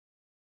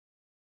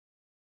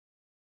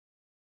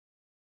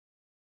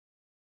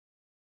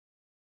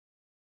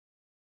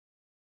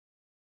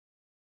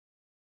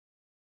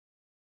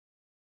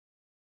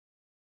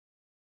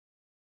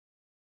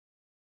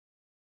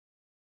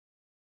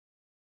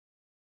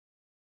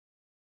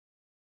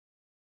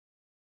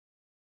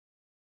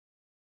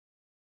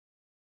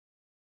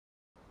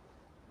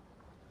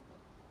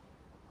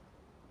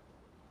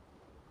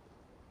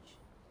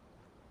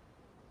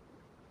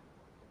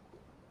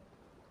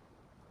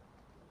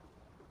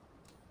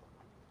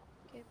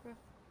bro.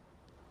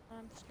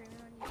 I'm streaming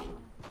on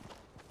YouTube.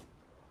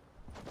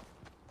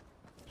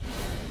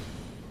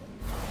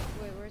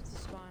 Wait, where's the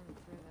spawn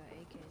for the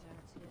AKs? I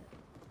don't see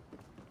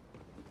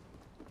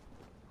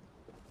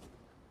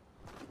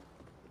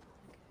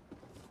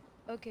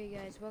it. Okay,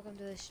 guys, welcome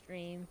to the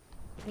stream.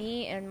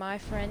 Me and my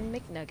friend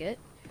McNugget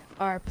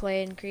are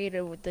playing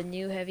creative with the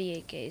new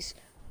heavy AKs.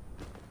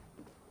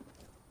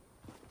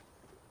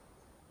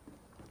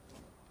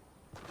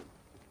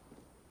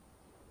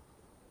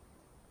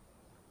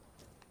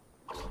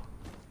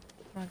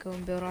 I'm gonna go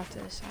and build off to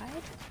the side.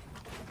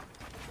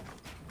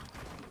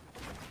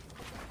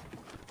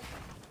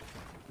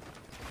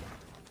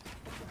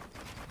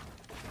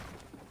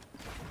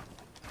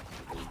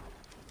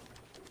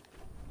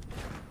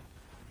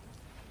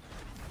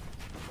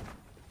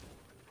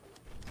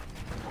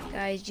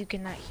 Guys, you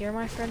cannot hear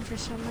my friend for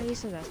some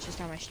reason. That's just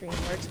how my stream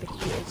works, but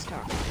he is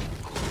talking.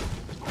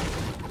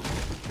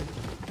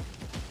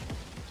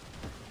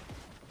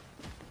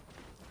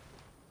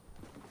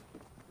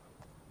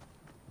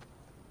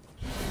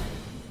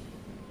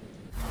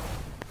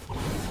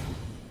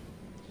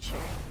 Sure.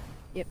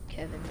 Yep,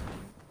 Kevin.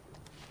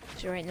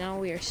 So right now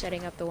we are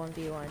setting up the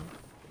 1v1.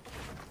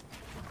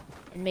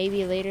 And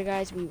maybe later,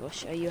 guys, we will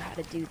show you how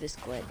to do this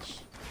glitch.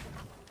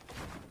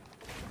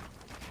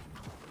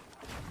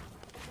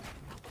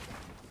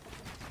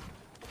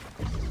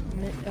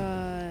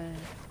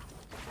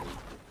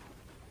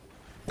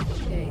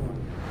 Okay,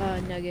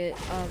 Nugget,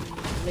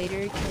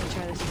 later, can we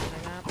try this on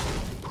my map?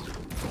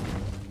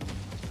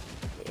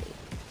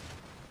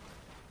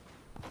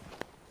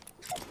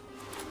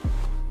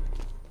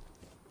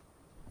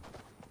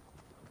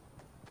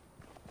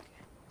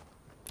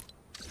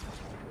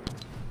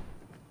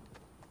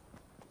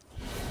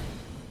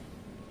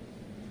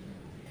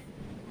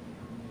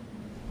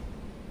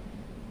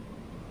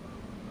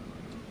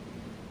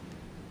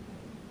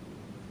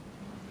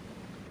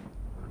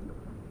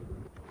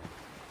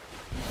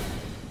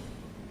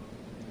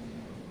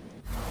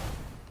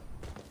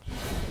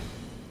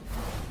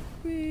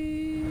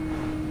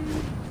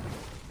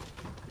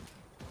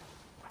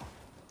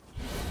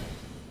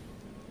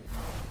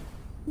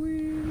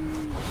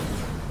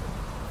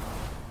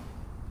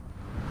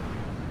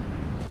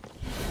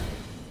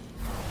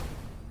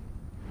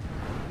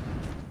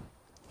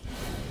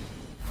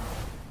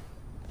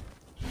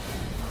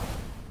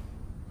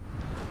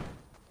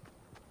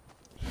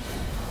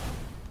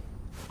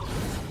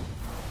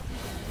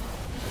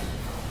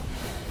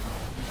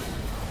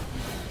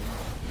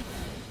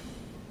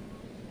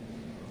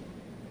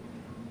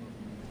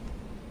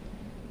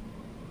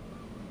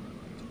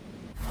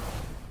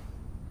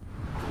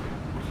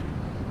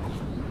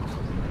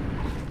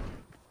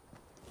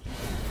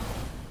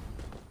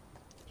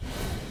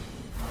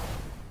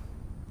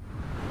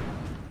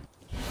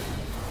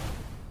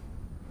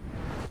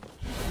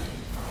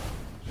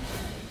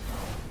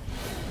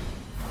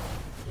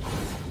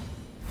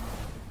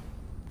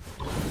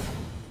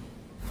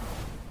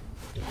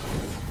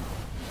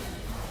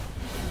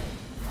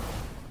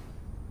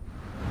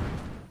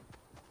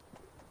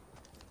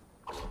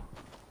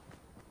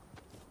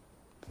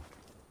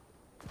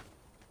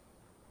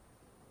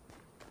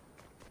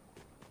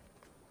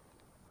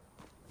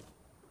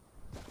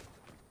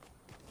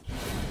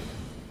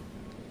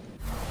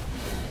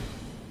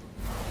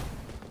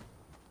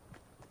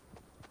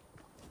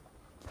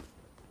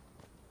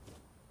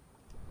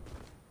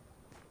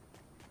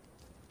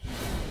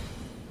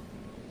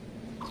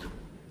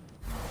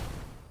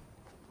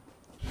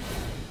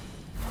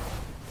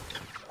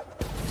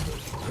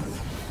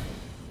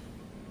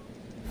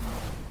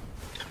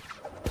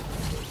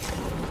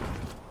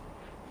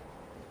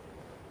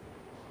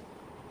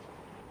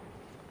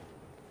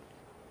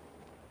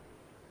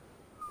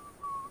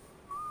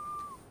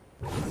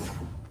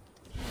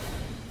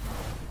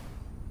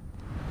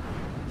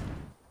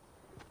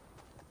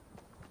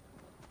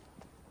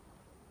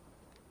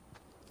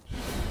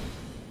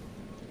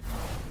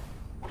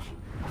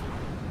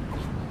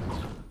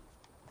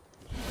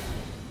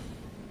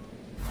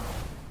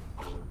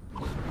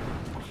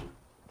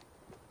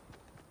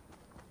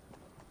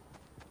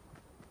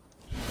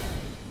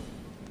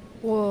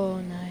 Whoa,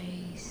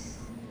 nice.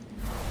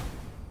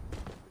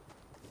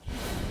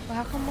 Well,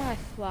 how come when I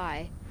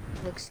fly,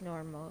 it looks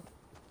normal?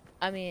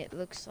 I mean, it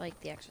looks like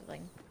the actual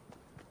thing.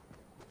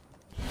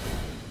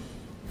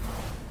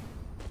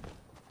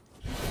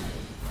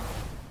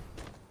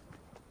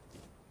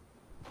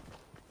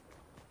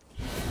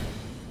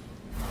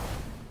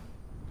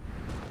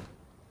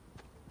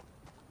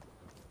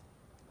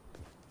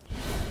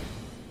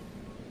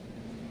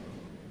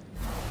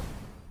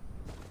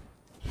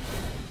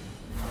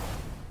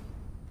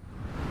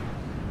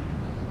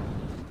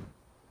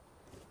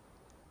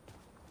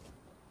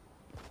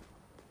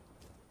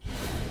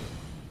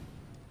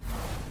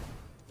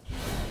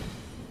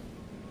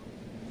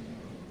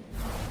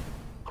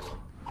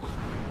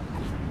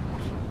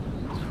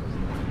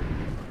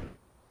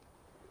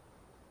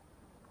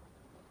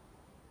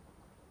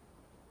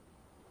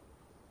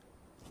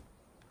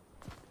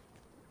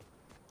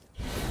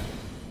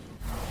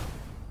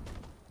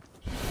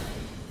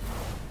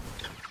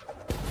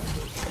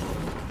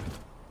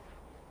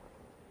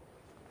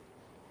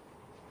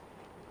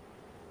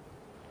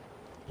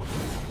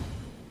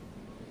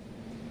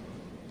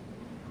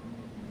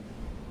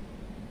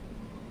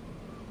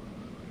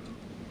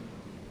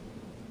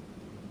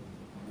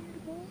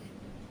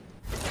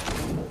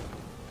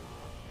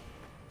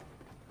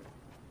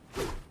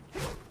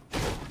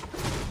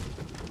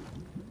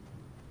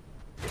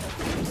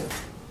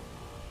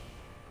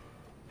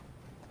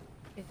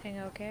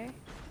 everything okay?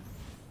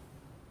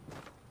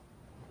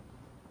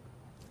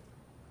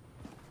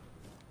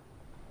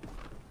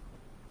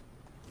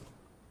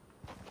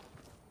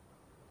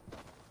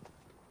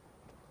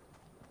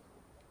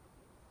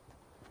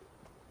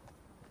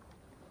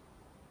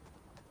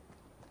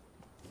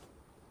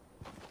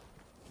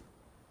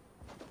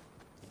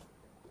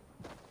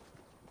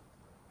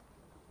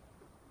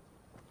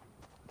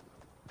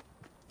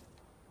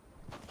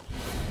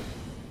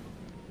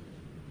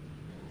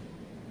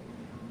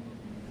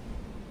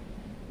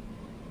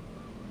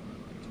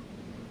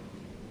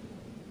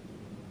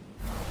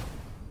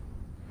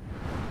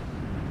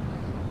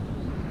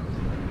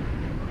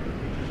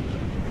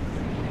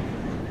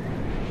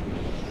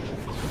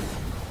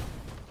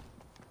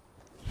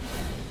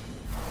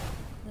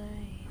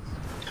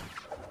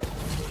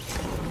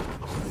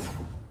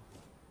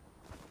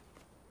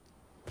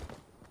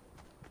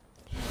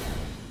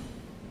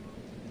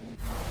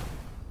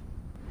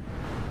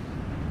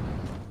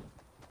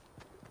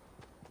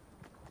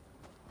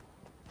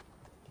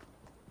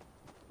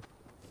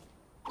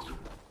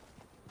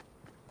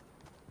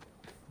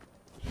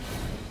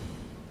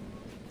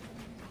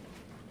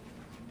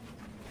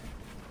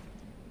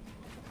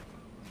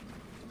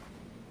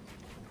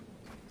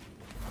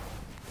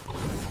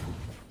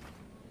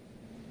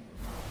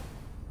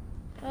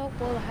 Oh,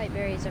 well, the height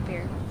barrier is up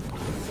here.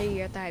 So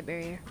you're at the height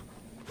barrier.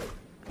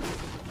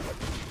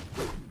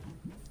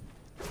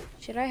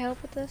 Should I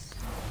help with this?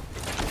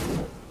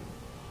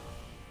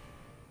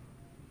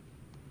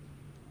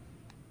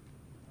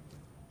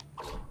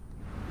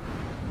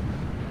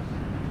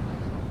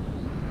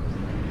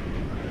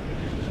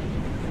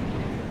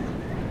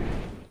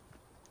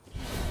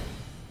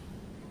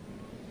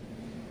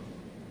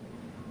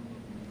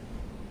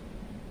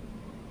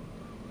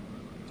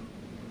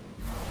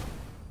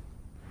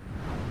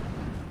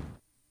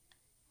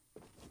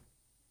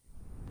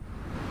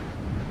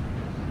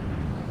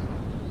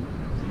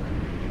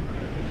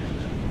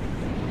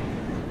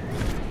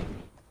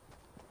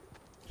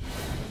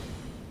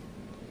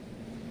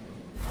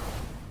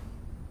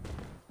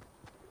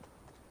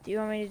 Do you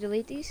want me to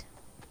delete these?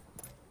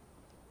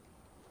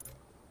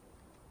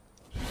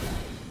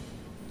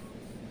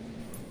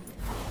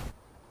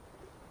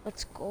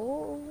 Let's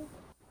go.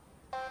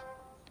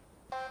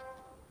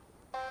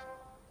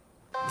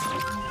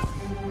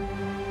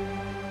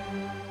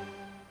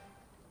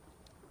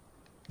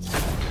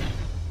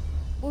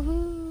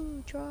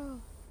 Woohoo! Draw.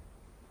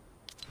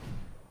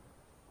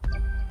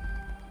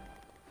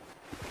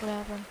 What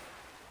happened?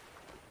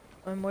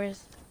 And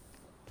where's...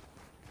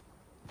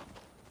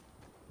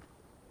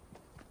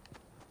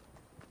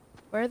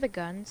 Where are the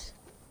guns?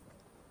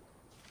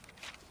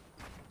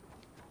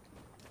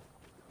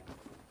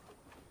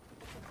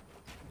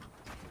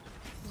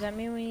 Does that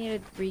mean we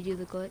need to redo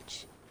the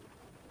glitch?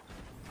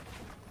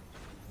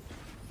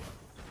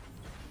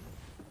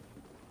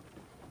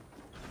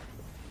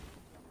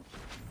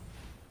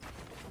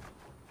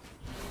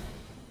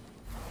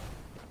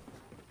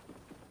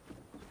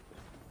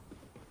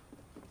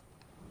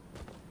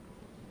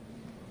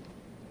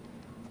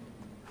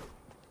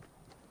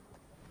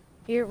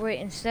 Here, wait,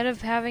 instead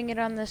of having it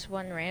on this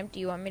one ramp, do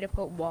you want me to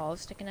put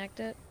walls to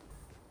connect it?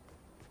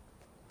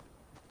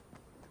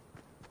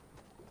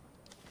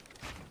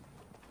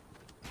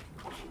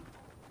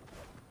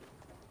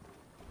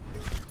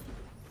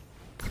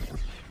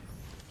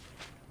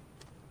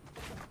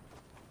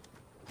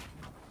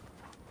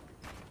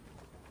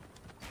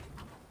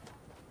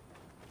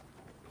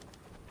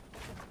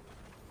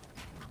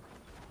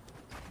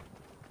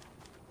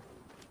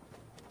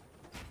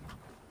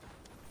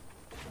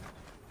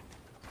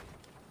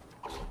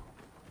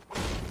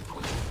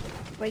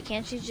 Wait,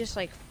 can't you just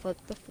like flip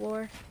the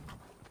floor?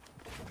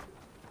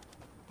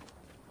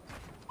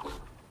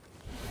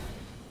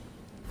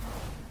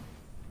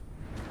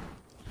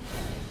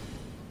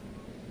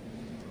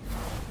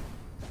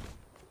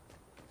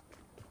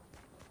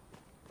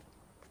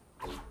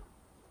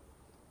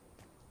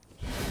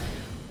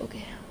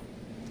 Okay.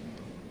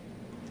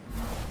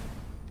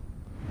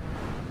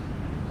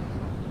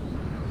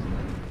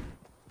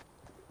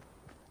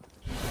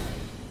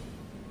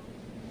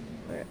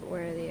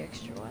 Where are the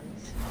extra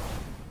ones?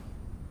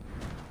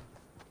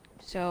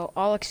 So,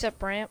 all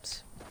except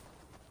ramps.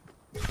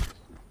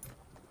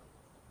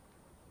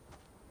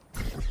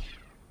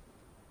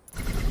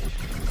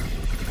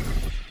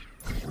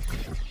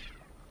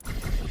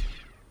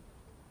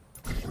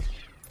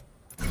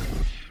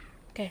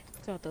 Okay,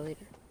 throw out the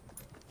leader.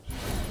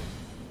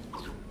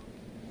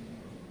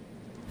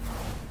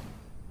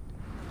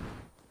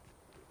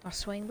 I'll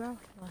swing, bro.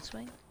 I'll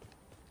swing.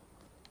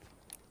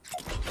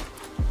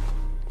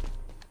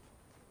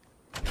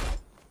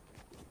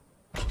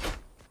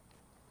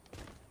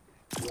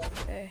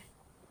 Okay.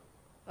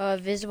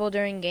 Visible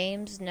during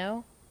games?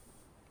 No?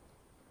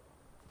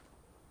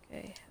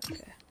 Okay,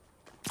 okay.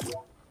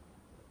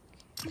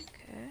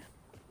 Okay.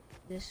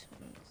 This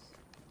one's...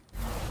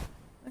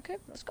 Okay,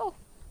 let's go.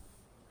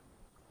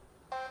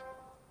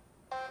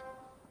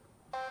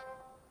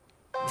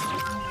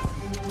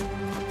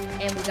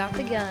 And we got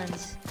the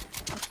guns.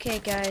 Okay,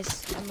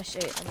 guys, I'm gonna show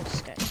you. I'm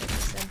just gonna show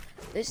this then.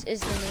 This is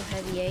the new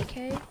heavy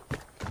AK.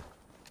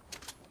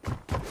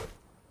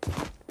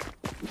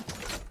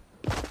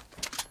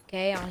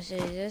 Okay, I'll show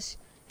you this.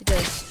 It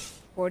does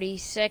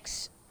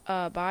 46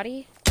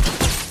 body,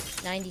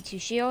 92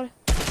 shield.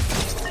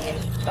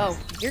 And, oh,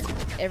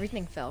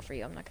 everything fell for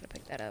you. I'm not gonna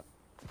pick that up.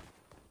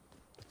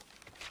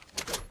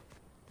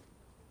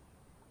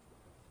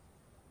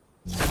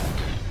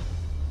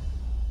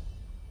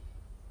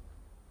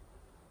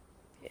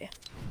 Yeah.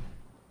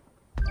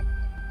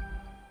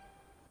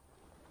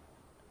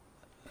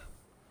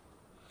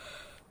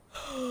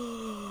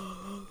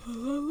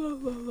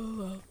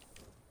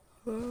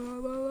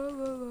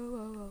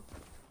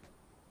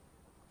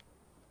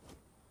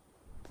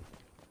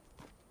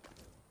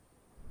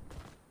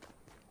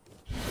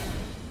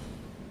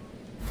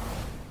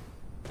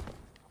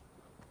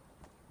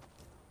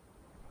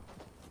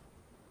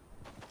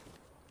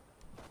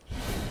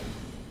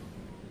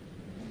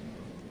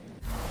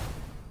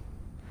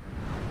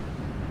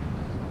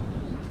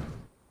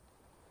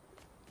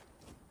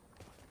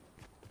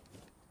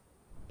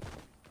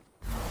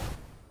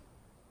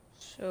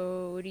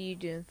 So, what are you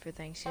doing for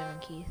Thanksgiving,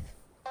 Keith?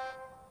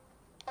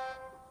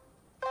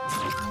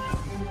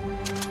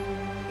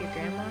 Your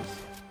grandma's?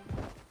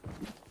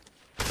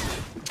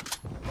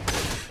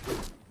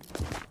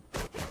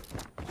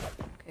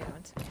 Okay,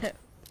 one second.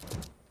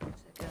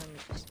 Let me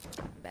just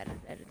bad at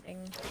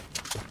editing.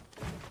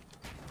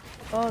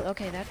 Oh,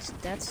 okay, that's.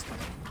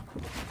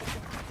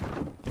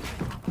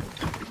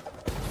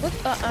 What?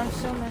 I'm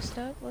so messed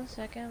up. 1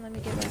 second, let me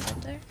get back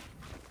up there.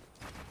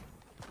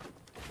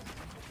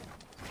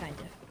 Kind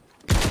of.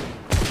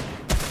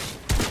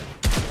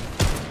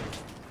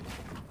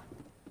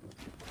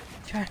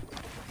 Try.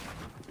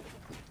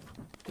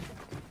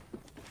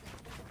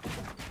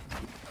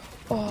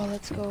 Oh,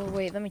 let's go.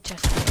 Wait, let me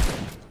chest it.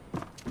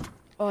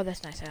 Oh,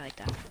 that's nice. I like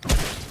that.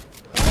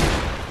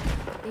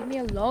 Leave me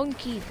alone,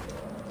 Keith.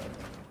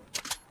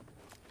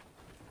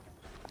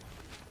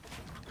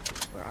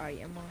 Where are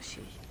you,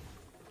 Moshi?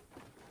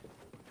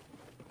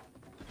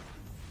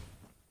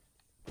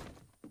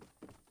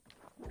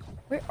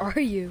 Where are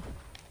you?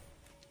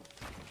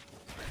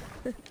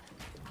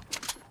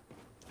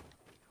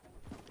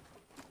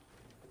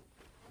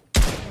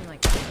 I'm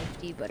like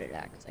 50, but it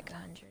acts like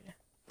 100.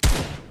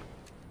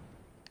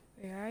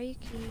 Where are you,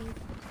 Keith?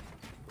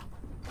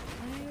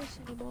 Where are you,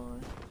 city boy?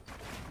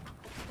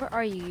 Where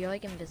are you? You're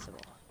like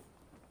invisible.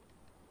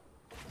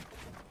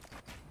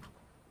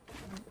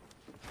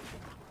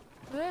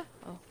 Where?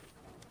 Oh.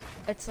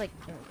 It's like,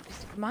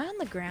 am I on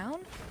the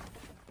ground?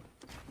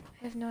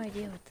 I have no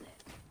idea what the...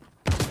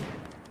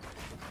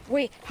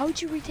 Wait, how'd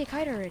you retake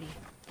height already?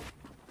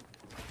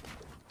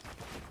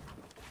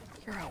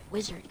 You're a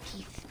wizard,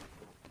 Keith.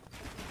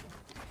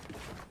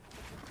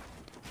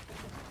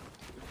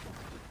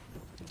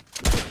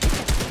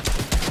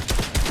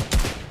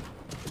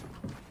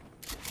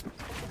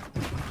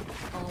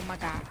 Oh my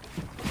god.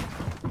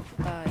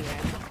 Yeah, I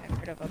think I've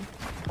heard of him.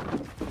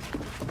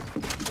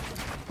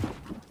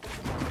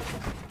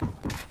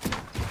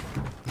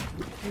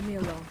 Leave me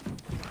alone.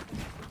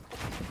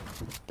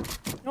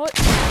 You know what?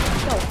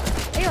 No.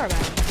 They are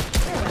about me.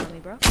 They are about me,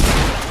 bro.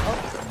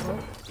 Oh.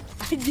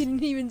 I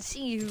didn't even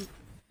see you.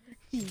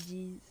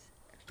 Jeez.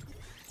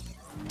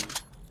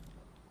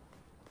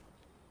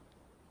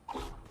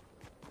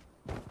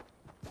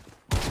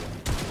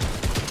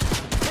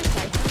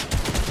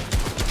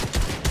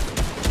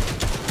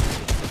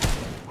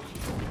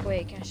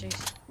 Wait, can I show you?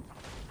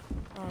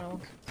 Oh no.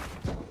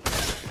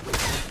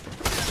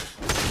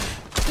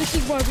 This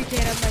is why we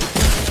can't have my.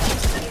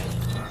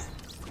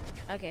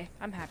 Okay,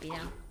 I'm happy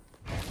now.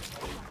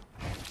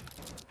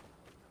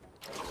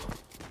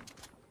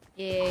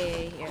 Yeah,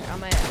 here.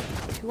 I'm at.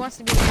 Who wants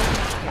to be the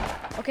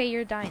one? Okay,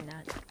 you're dying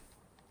that.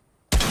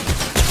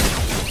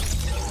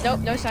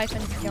 Nope, no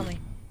siphon. Kill me.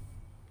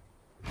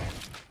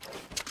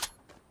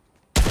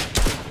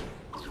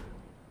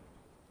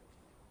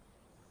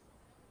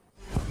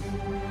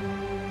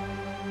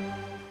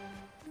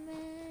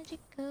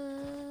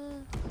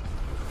 Magical.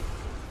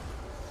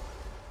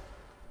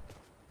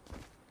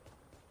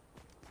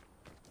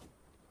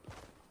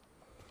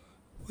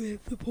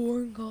 With the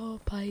porn call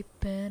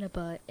pipe and a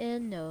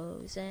button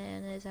nose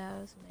and his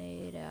house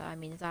made out,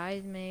 his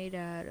eyes made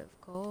out of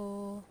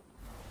coal.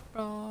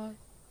 Broad.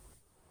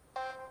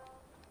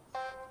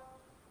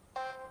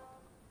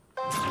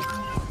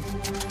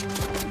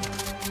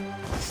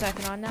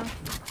 Second on now.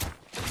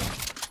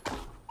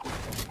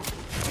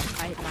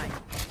 I hit mine.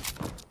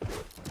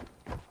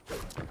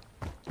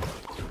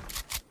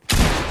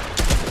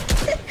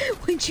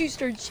 When'd you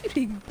start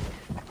shooting?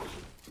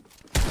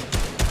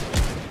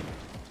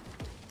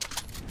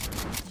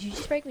 Did you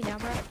just break me down,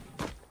 bro?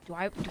 Do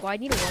I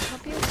need a warm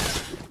up here?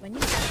 Do I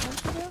need a warm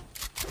up here?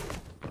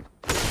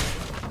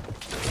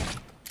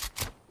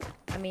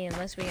 I mean,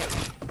 unless we get...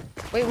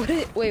 Wait,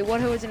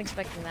 what? I wasn't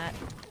expecting that.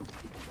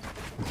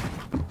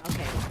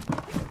 Okay.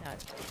 No.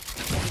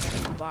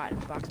 The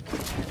box.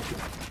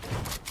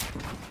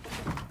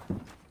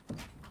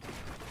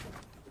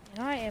 And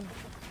I am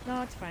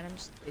No, it's fine. I'm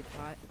just a big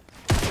bot.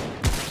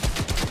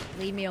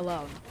 Leave me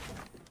alone.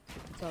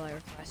 That's all I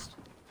request.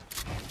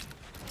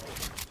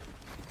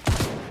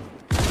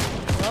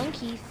 Alone,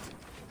 Keith.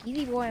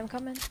 Keithy boy, I'm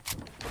coming. That's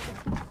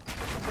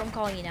what I'm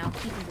calling you now,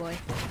 Keithy boy.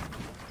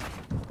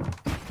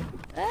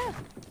 Ah!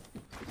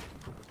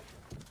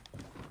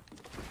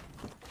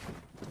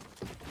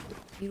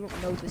 You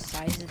don't know the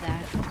size of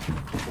that.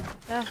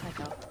 Ah, I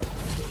fell.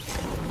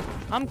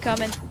 I'm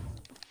coming.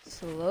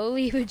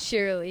 Slowly but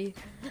surely.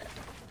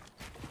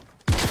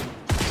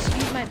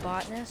 Excuse my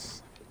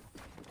botness.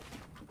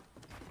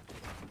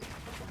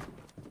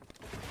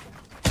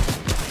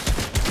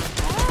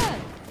 Ah!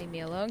 Leave me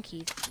alone,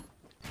 Keith.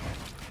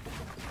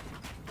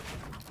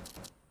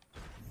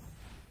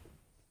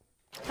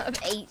 I have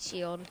 8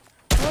 shield.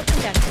 Oh,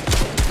 come down.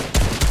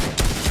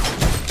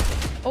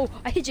 Oh,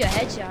 I hit you a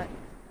headshot.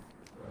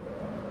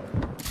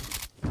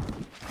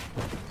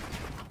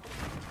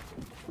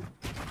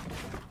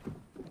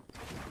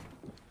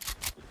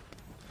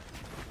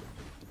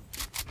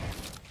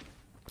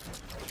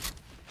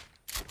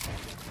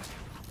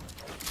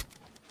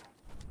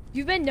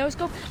 You've been no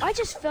scope? I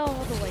just fell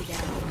all the way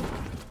down.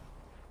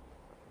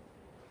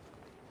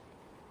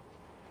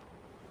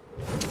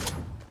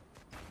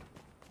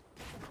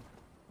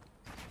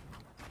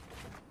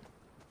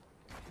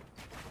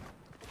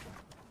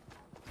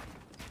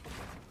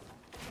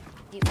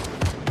 Do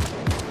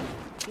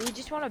we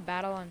just want to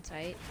battle on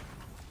sight?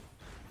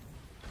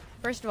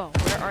 First of all,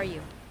 where are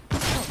you?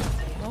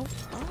 Oh,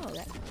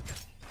 that.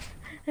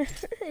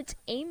 It's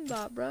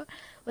aimbot, bro.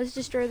 Let's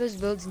destroy those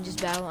builds and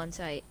just battle on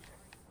sight.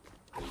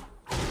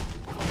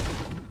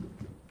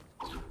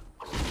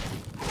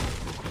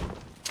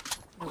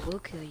 We'll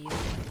kill you.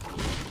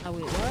 Oh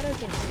wait, what? I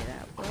can't say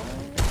that. What?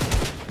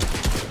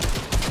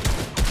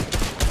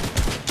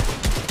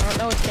 I don't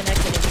know what's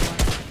connected anymore.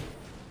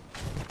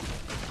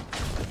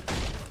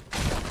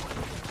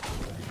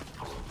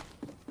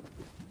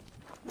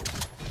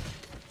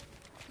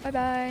 Bye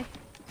bye.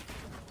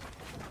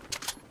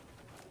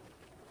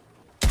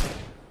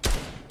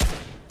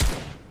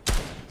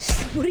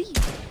 What are you?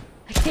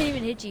 I can't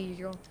even hit you,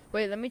 girl.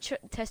 Wait, let me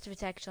test if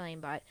it's actually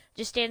aimbot.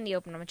 Just stand in the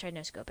open. I'm gonna try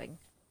no scoping.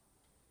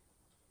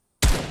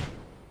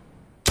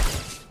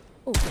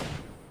 Oh,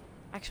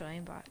 actually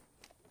aimbot.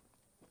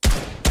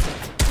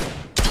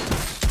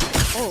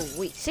 Oh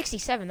wait,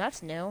 67.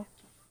 That's new.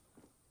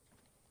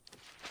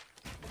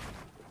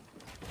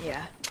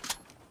 Yeah.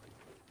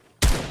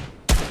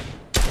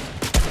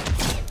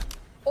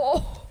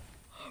 Oh,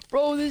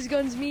 bro, this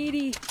gun's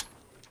meaty.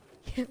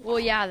 Well,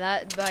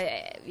 yeah,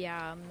 but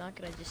yeah, I'm not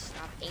gonna just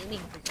stop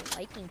aiming for your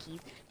liking,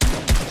 Keith.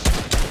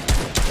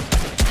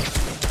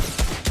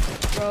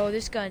 Bro,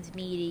 this gun's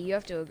meaty. You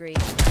have to agree.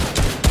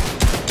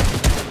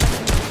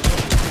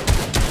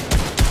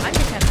 I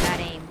just have bad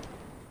aim.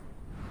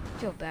 I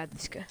feel bad,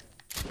 this guy.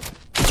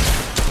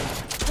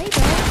 Hey,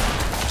 bro.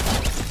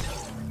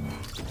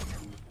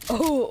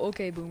 Oh,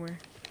 okay, Boomer.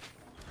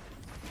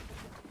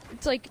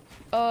 It's like,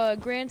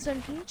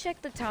 grandson, can you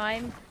check the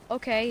time?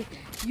 Okay,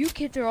 you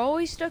kids are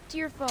always stuck to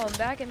your phone.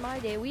 Back in my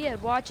day, we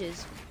had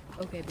watches.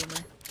 Okay,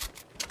 Boomer.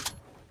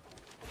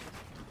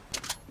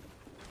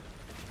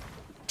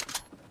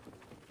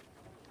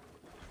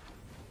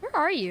 Where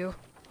are you?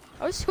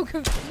 I was so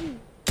confused.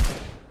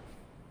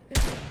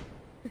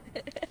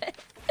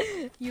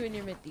 You and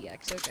your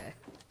mid-DX, okay.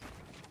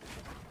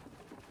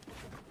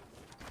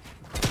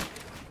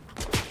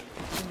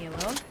 Leave me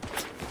alone.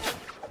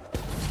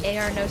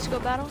 AR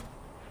no-scope battle?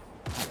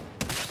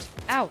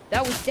 Ow,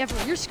 that was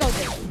definitely your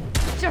scoping.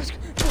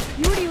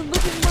 You weren't even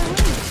looking my way.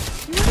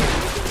 You weren't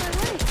even looking my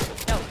way.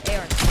 No,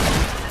 AR.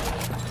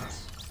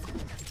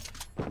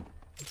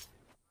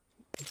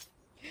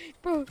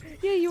 Bro,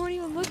 yeah, you weren't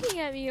even looking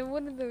at me in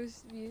one of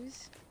those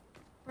views.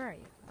 Where are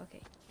you?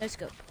 Okay, no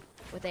scope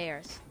with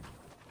ARs.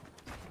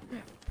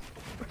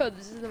 Bro,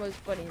 this is the most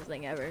funniest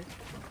thing ever.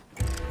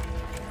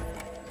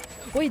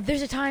 Wait,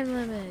 there's a time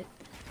limit.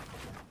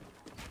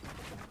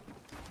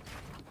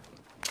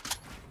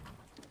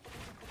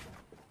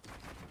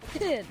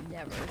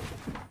 Never.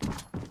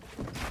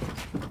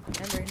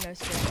 Never, no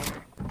scope.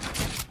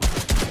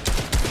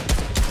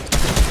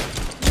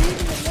 Leave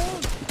me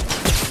alone.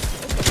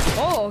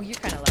 Oh, you're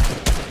kind of loud.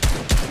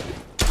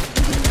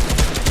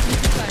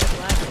 You're kind of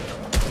loud.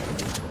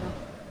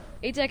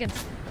 8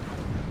 seconds.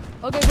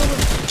 Okay, go.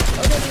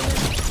 Okay, go.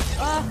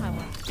 Ah, I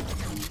won.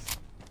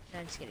 No,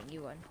 I'm just kidding.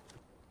 You won.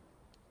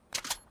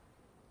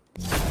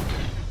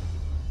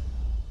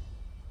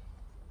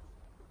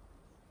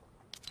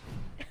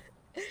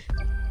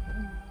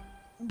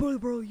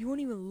 Bro, you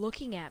weren't even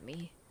looking at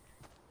me.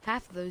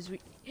 Half of those,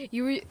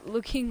 you were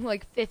looking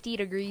like 50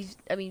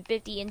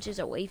 inches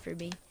away from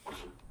me.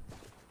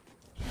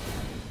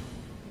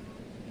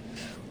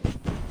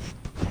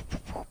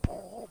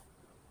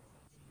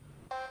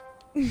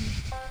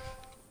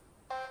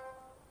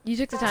 You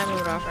took the time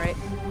limit off, right?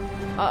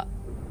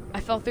 I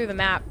fell through the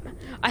map.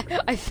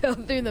 I fell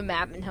through the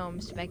map and now I'm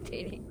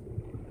spectating.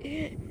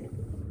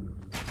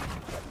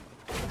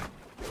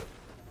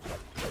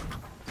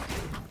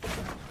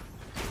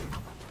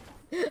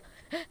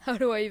 How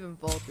do I even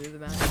fall through the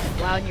mountain?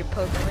 Wow, and you're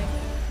poking me.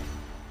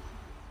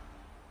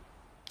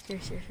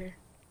 Sure.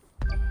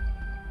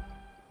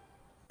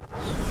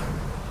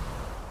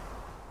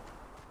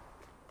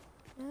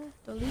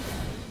 Don't leave me.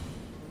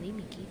 Don't leave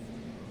me, Keith.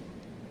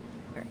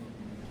 Where?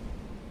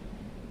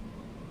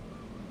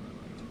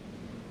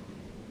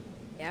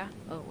 Yeah?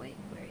 Oh, wait.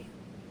 Where are you?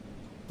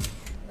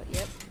 Oh,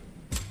 yep.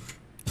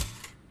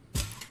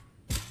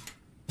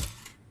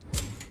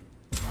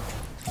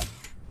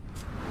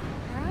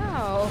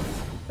 How?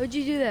 How'd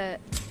you do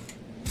that?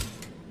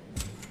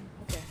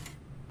 Okay.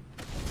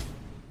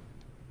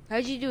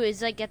 How'd you do it?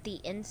 It's like at the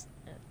end.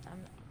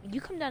 You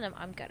come down.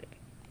 I'm got it.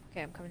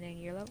 Okay, I'm coming down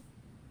your level.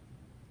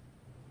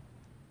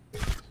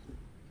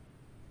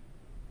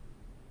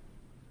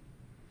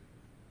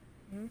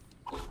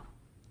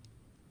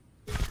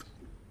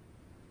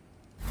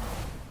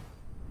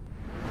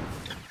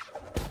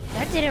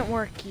 That didn't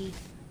work,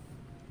 Keith.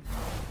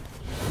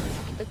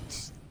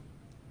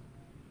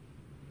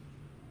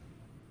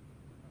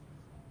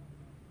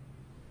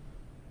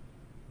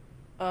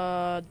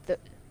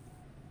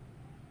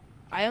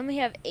 I only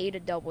have A to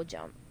double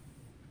jump.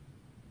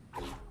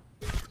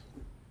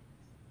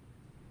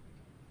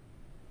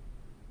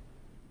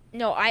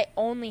 No, I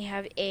only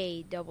have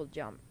A double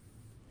jump.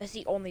 That's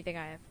the only thing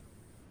I have.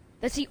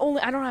 That's the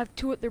only. I don't have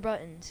two other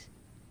buttons.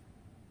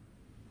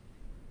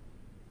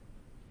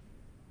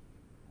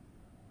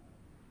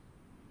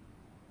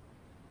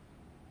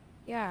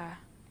 Yeah,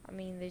 I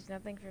mean, there's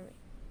nothing for me.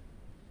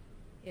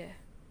 Yeah.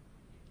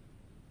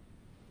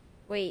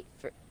 Wait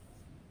for.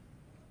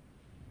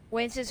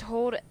 When it says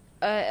hold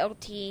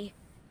LT,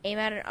 aim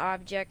at an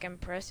object and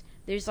press.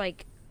 There's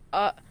like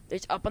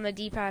there's up on the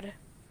D-pad.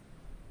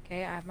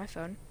 Okay, I have my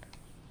phone.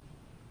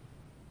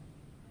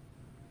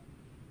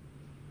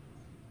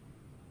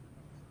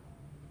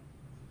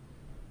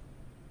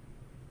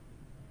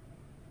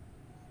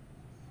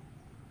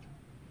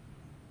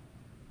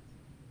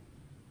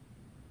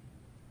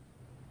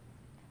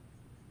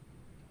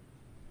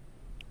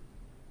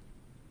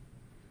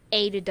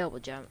 A to double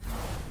jump.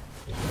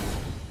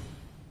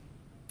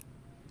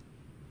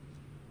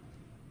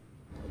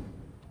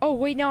 Oh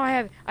wait, no, I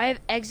have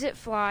exit,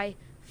 fly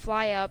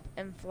up,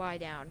 and fly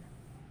down.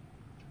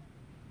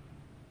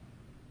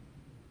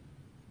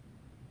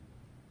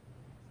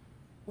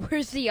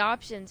 Where's the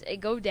options? I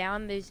go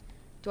down.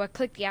 Do I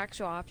click the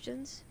actual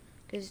options?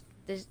 Cause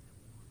there's.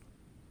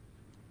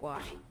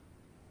 Why?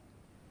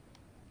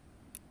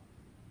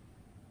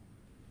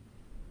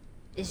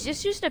 Is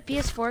this just a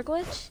PS4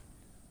 glitch?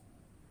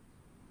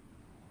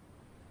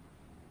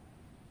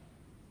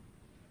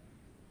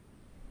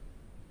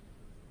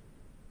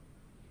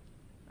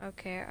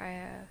 Okay, I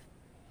have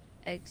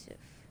exit.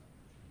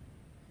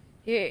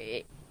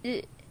 Here,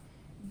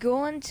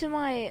 go into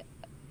my.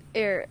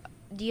 Do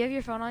you have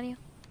your phone on you?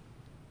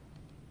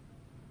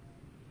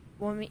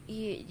 Do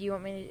you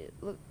want me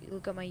to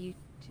look at my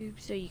YouTube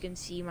so you can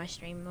see my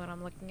stream, what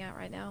I'm looking at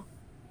right now?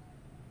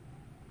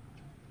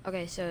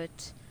 Okay, so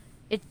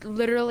it's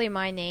literally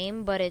my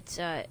name, but it's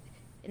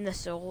in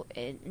the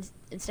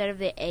instead of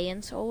the A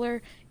in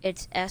solar,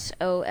 it's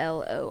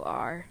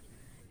SOLOR.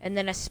 And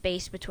then a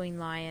space between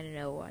lion and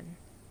O1.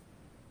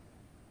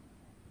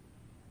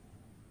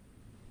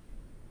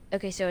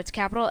 Okay, so it's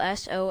capital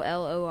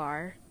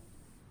SOLOR,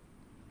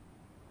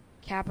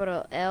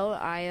 capital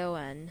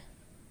LION,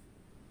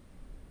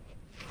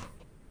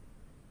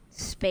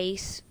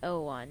 space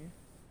O1.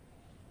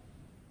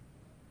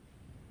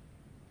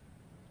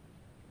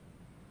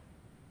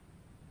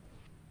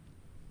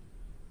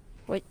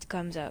 What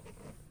comes up?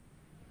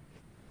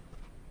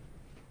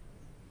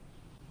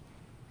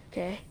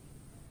 Okay.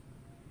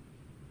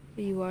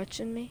 Are you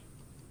watching me?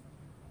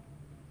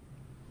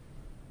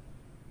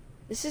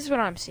 This is what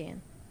I'm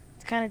seeing.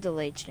 It's kind of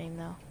delayed stream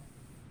though.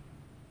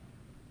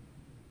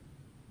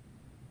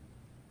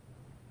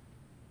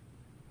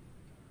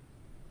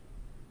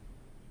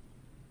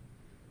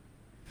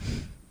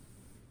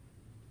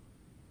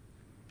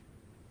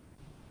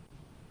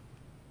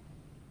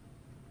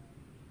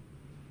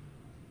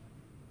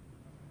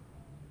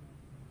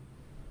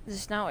 Is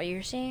this not what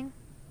you're seeing?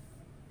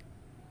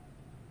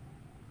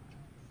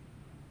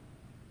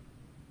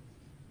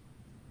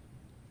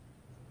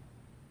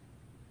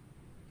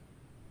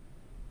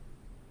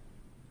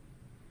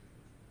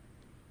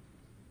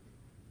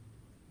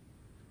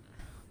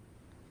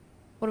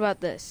 What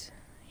about this?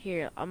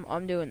 Here,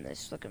 I'm doing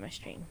this. Look at my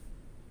stream.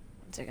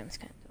 1 second, it's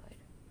kind of delayed.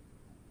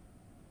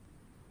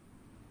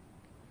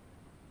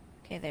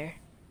 Okay, there.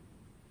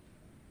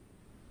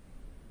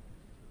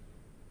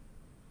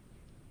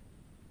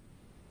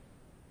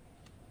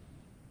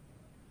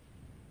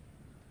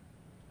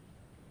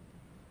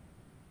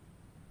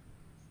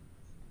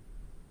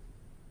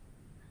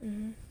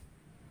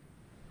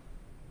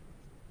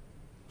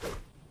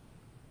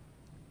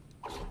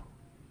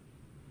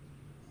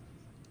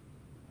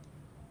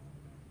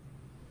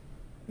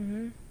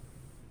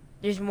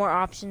 There's more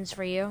options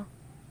for you.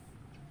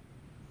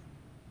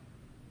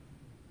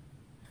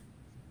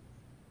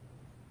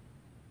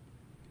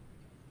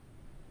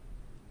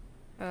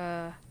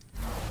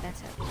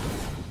 That's how.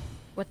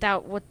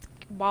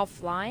 while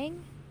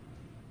flying?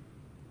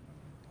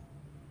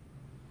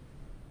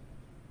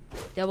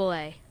 Double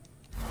A.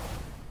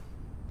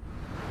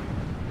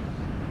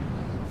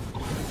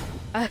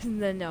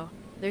 No,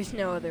 there's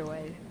no other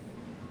way.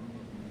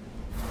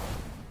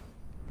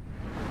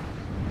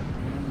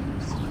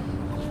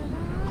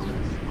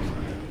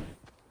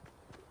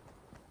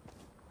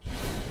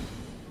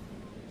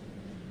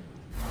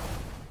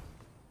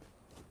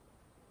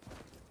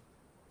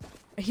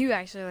 Are you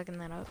actually looking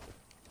that up?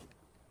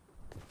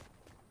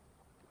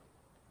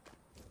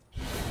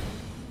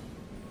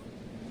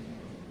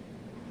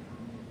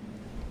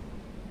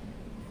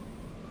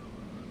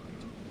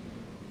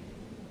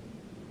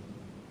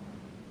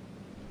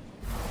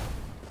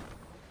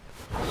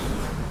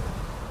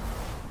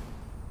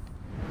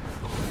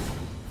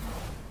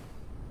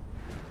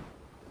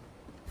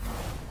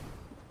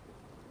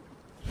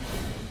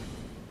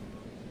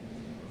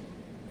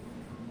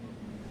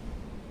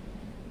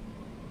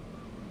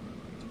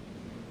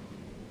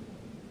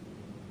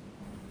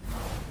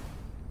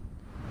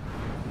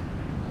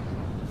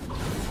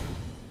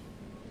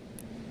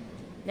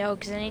 No,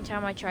 because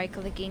anytime I try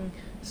clicking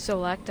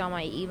select on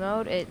my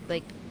emote, it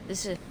like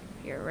this is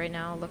here right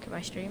now. Look at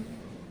my stream.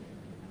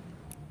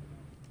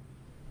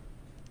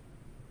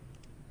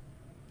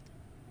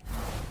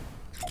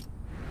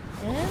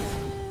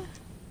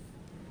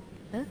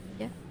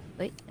 Yeah.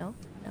 Wait. No.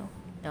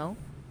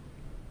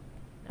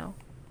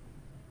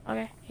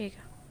 Okay. Here you go.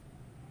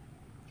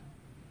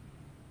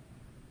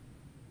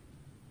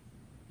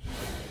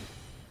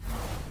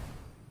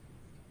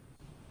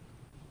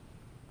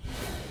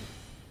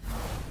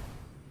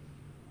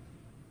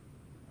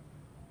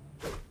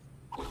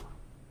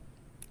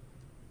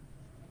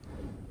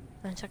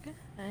 One second.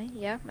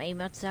 Yeah, my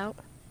emote's out.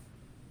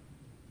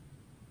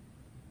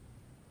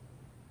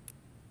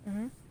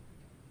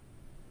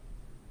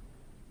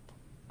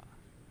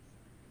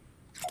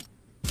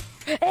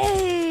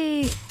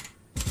 Hey!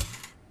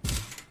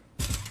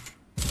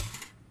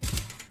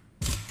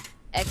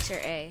 X or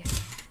A?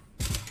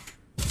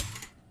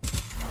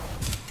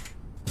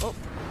 Oh,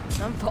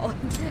 I'm falling.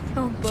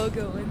 I'm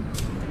buggoing.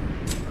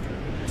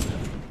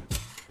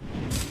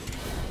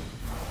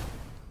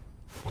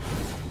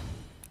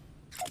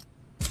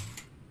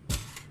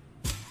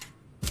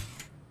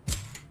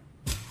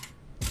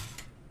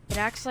 It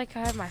acts like I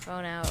have my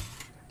phone out.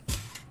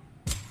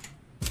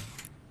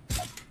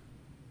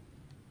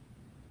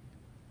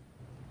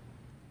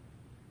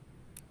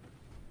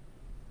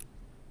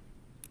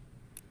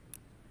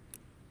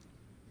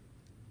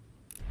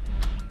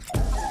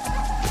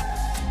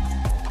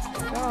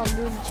 Oh, I'm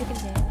doing the chicken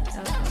dance.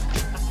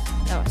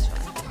 That was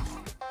fun.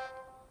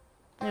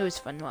 It was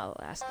fun while it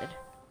lasted.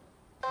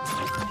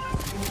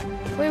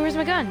 Wait, where's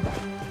my gun?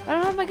 I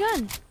don't have my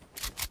gun.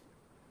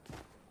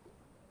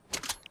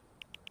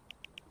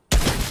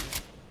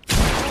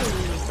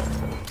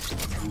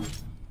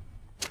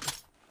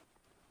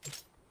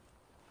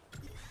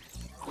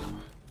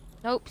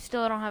 Nope,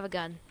 still don't have a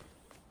gun.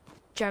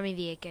 Drop me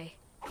the AK.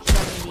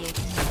 Drop me the AK.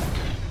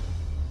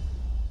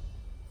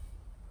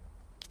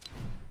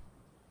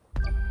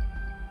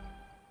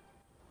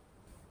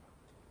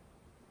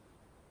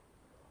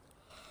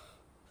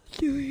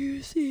 Do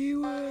you see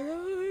what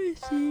I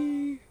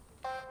see?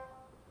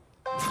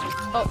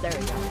 Oh, there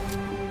we go.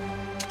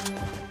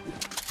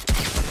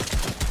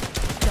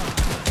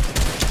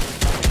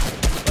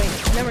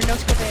 Wait, remember, no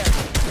scope air.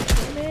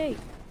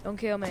 Don't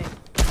kill me. Don't kill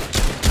me.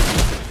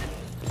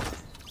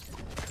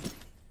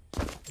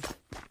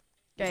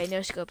 Okay,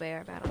 no scope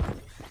AR battle.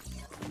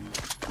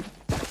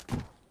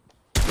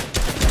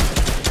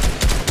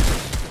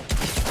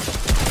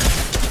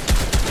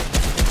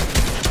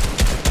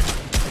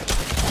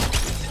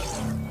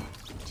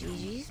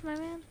 GG's, my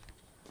man.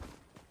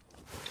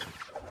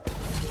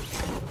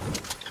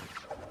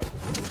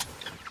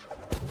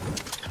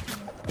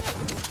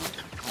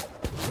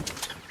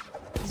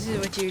 This is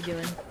what you're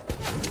doing.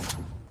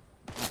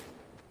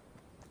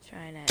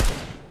 Trying to.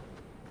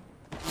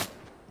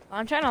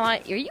 I'm trying to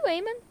lie. Are you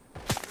aiming?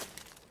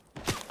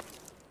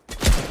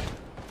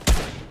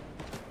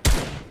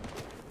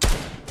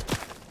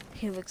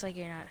 It looks like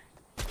you're not.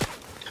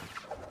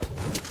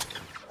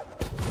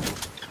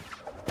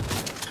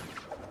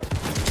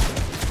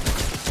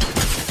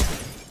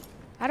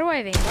 How do I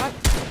have aimbot?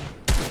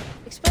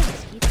 Explain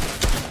this, Keith.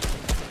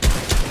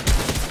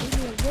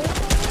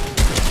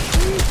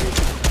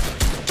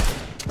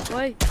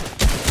 Wait.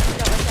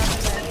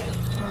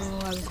 Oh,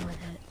 I was my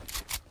head.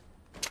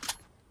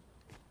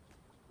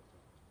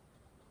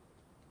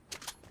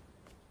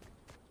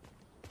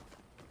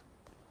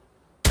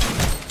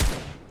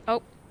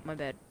 Oh, my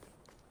bad.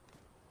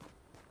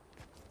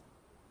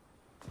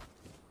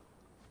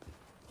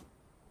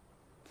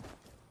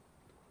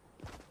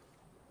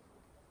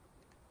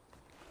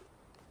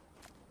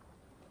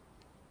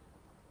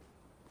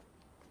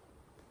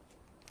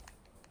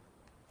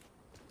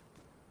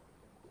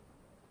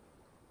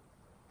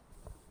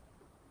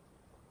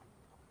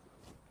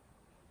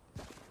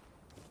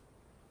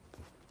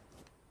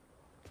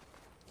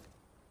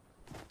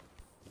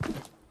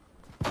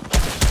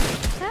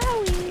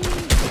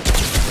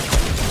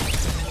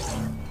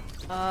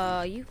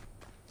 You.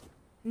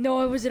 No,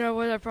 I wasn't. I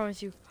was. I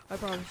promise you. I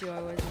promise you,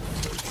 I wasn't.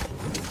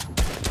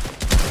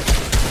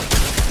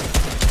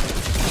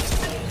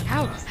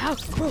 How,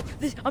 bro?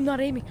 This. I'm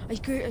not aiming.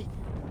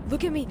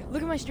 Look at me.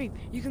 Look at my stream.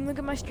 You can look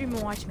at my stream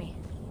and watch me.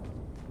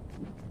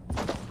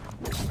 Okay.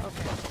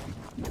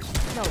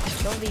 No,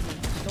 don't leave me.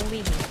 Don't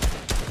leave me.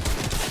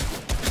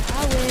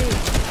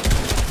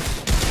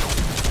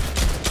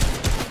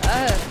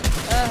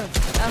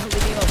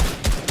 Leave me alone.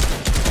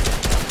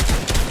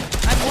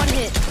 I'm one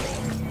hit.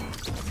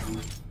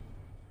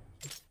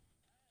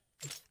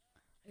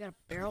 I got a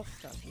barrel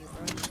stuff you,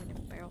 bro. You want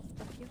a barrel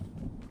stuff you?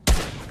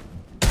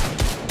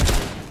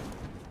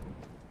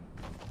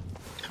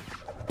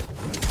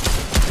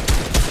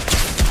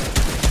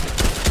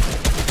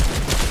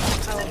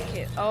 I won't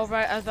kill. Oh,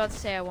 right. I was about to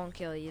say I won't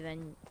kill you,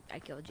 then I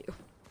killed you.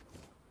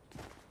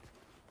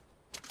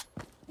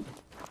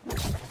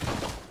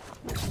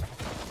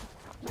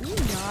 Can you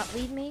not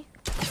leave me?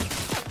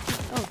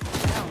 Oh,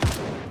 no.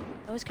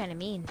 That was kind of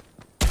mean.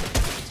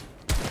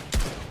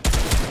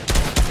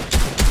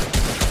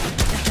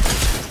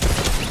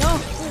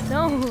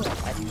 No!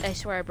 I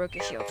swear I broke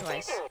your shield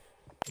twice.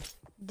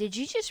 Did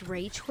you just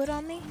rage quit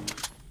on me?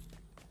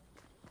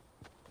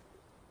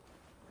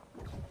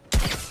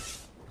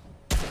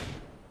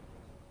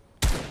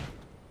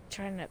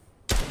 Trying to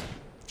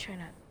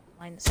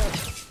line this up.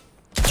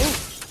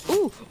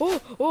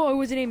 Oh, I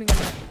wasn't aiming on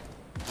that.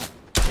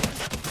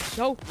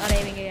 No, not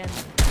aiming again.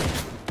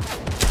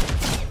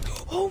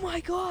 Oh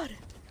my god!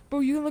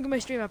 Bro, you can look at my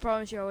stream, I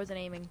promise you I wasn't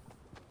aiming.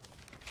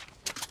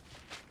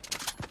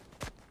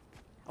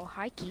 Oh,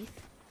 hi, Keith.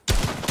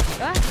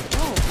 Ah,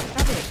 no,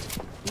 stop it.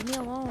 Leave me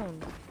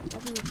alone.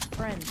 I'll be with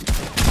friends.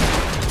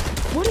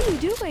 What are you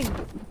doing?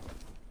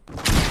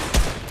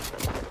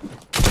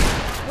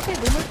 Okay,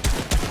 Boomer.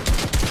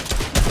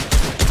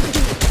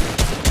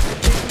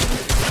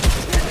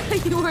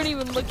 You weren't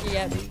even looking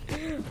at me.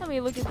 Let me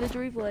look at this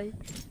replay.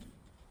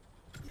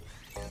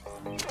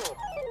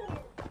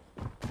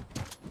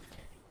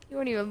 You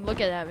weren't even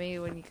looking at me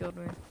when you killed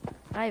me.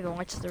 I even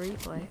watched the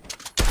replay.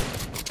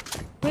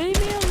 Leave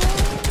me alone!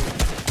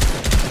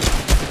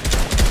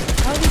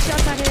 How are these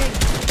shots not hitting?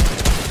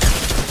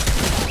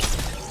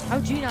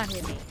 How'd you not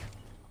hit me?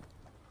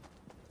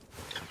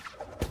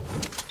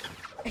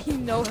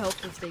 No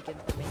health was taken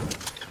from me.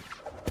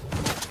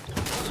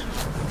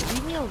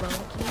 Leave me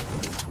alone, Keith.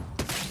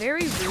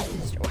 Very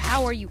rude.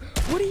 How are you?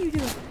 What are you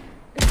doing?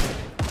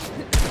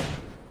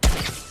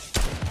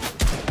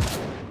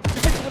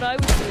 That's what I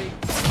was doing.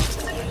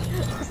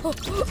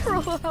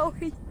 Bro, how are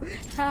you?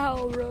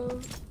 How, bro?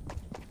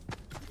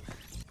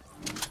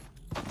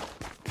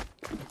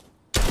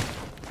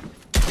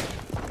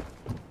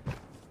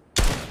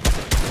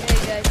 Hey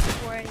guys,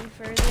 before any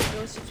further,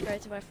 go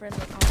subscribe to my friend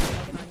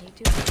Omlet on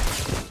YouTube.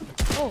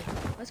 Oh,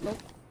 let's go.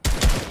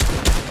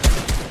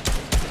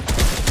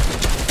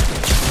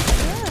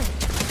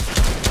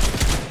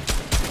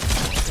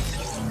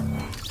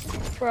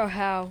 Bro,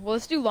 how? Well,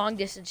 let's do long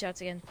distance shots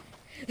again.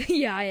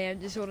 Yeah, I am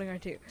just holding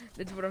R2.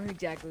 That's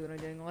exactly what I'm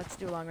doing. Let's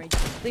do long range.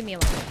 Leave me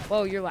alone.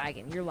 Whoa, you're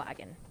lagging. You're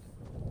lagging.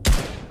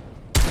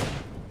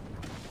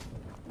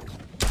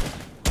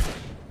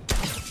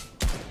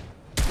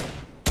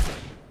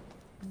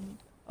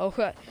 Oh,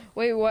 what?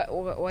 Wait, what?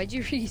 Why'd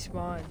you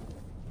respawn?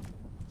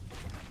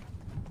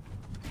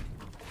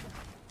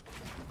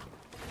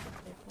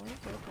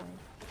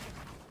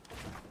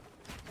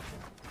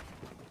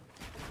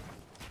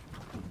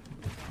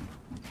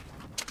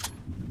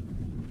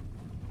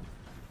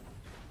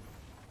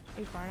 Are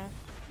you far enough?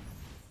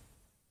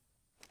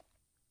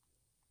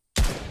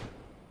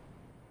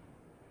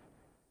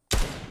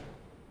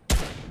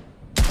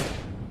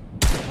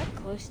 Am I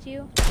close to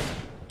you?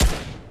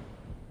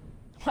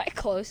 Am I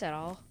close at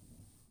all?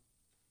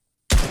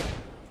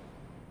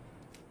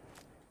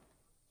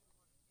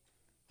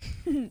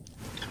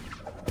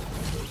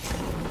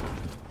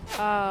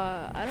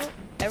 I don't.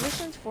 Ever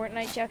since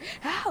Fortnite chat.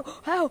 How?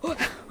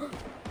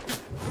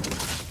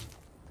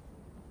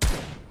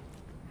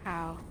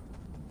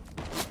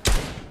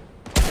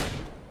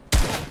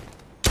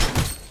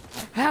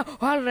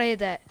 How did I hit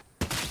that?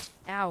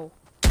 Ow.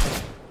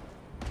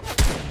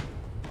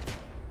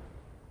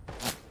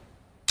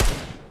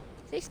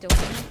 Stay still.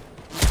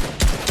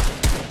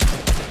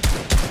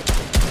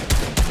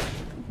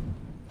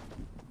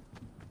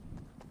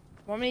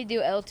 Want me to do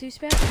L2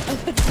 spam? I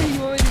was about to say, you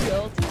want me to do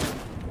L2?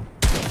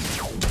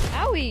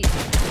 Owie!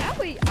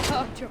 Owie! Oh,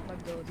 I dropped my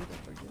ability.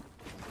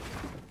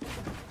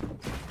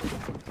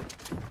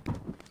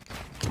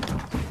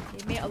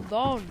 Leave me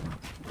alone.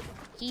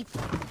 Keith.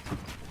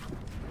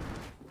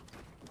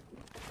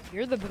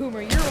 You're the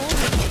boomer. You're older.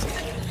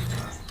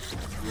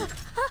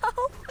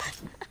 How?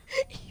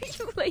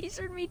 You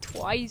lasered me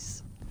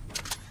twice.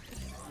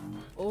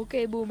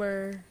 Okay,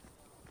 boomer.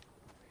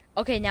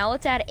 Okay, now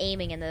let's add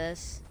aiming into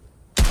this.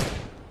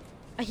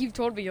 You've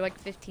told me you're like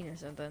 15 or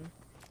something.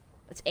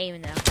 Let's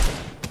aim now.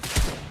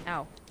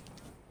 Ow.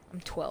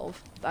 I'm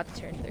 12. About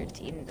to turn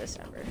 13 in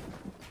December.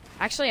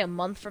 Actually, a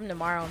month from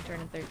tomorrow, I'm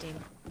turning 13.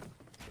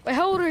 Wait,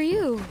 how old are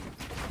you?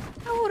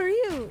 How old are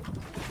you?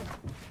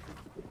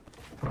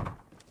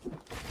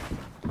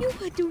 You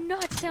do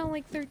not sound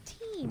like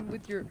 13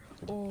 with your,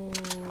 oh,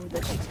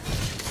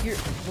 that's, your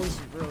voice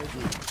is really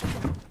deep.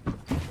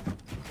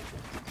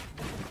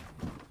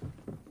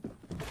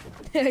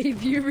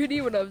 If you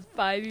ready when I was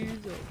 5 years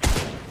old.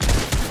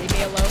 Leave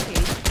me alone,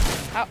 please.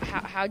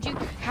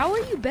 How are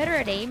you better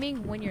at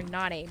aiming when you're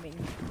not aiming?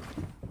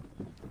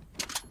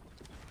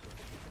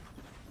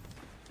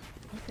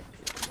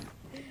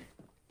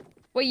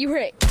 Wait, you were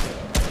not aiming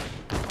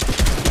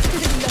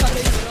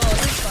at all.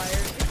 There's fire.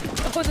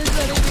 Oh, there's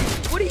not aiming.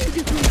 What are you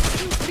doing?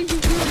 What are you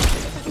doing?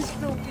 I was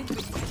gonna win, but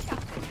you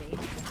shot me.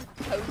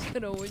 I was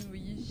gonna win, but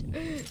you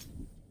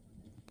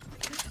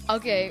shot.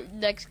 Okay,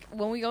 next,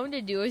 when we go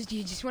into duos, do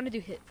you just want to do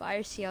hit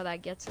fire? See how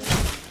that gets us?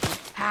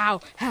 How?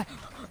 How?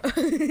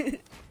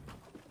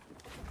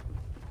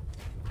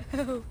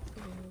 Are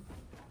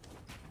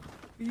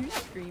you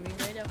screaming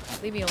right now?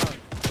 Leave me alone.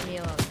 Leave me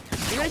alone.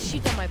 You're gonna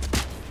shoot down my.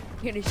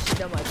 You're gonna shoot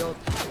down my build.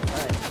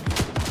 Alright.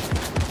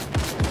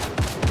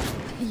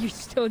 You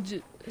still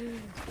just.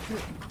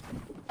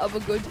 I'm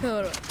gonna go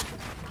down.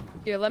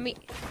 Here, let me.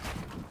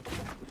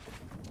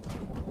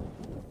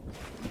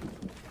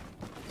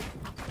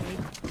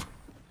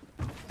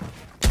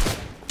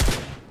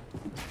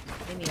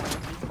 Leave me alone.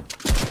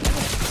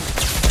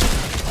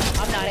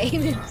 I'm not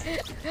aiming.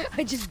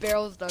 I just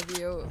barrel stuff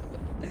you.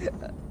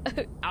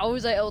 I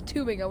was like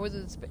L2ing. I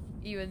wasn't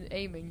even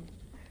aiming.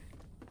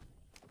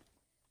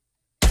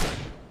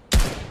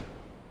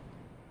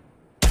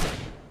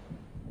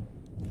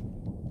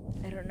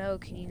 I don't know.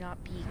 Can you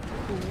not be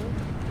cool?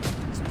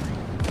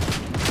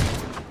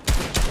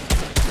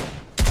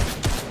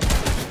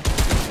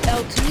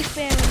 L2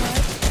 spam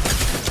much.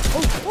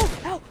 Oh!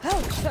 Ow!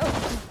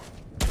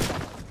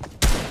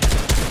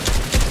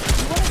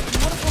 You wanna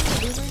call me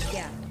a boomer?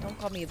 Yeah. Don't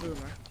call me a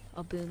boomer.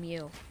 I'll boom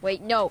you.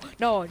 Wait, no. Do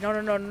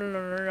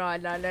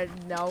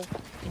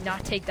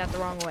not take that the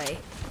wrong way.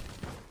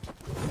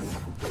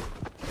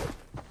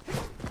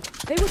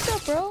 Hey, what's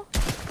up, bro?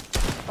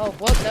 Oh,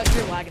 well, no,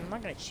 you're lagging. I'm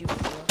not gonna shoot you.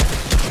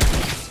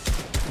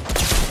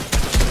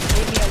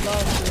 Leave me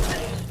alone, bro.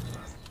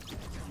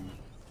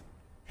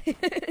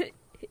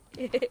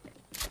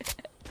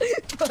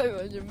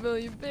 500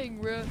 million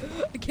ping, bro.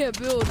 I can't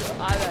build.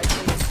 I'm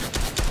actually.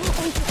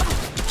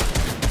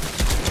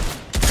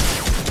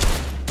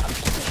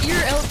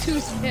 You're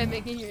L2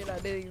 spamming and you're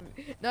not hitting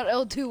me. Not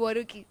L2, why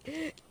do you...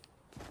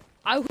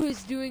 I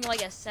was doing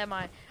like a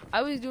semi.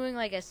 I was doing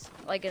like a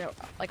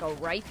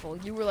rifle.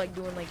 You were like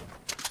doing like.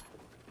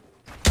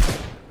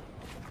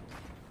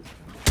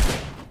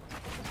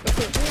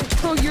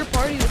 Oh, your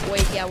party.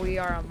 Wait, yeah, we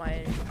are on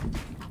my.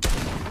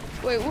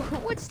 Wait,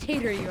 what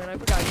state are you in? I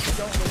forgot. You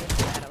don't live in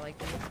Nevada like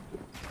that.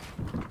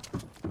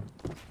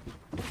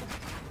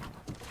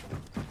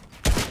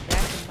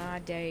 Back in my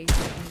day,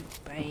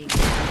 bang.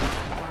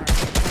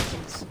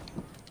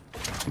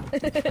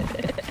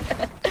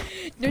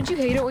 Don't you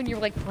hate it when you're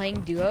like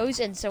playing duos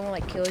and someone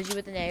like kills you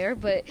with an AR,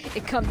 but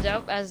it comes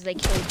up as they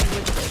killed you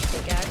with the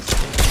pickaxe?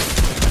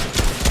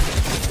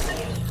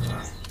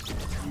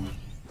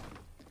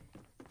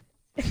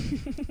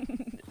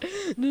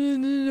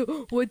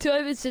 No. One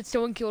time it said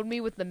someone killed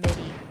me with the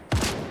mini.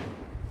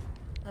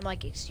 I'm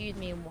like, excuse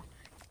me.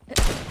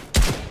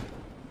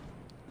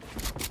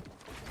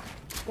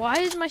 Why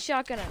is my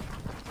shotgun out?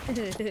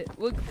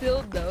 Look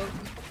filled though.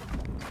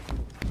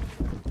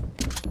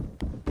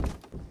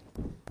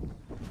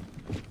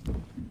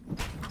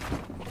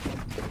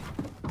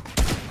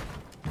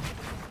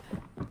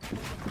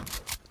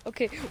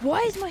 Okay,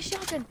 why is my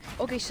shotgun?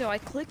 Okay, so I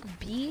click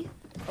B,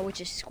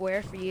 which is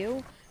square for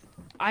you.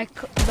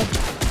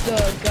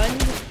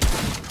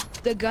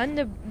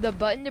 The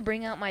button to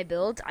bring out my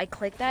build. I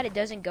click that, it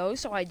doesn't go,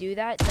 so I do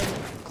that. Then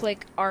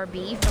click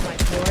RB for my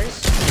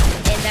floors,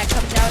 and that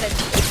comes out and it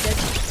does.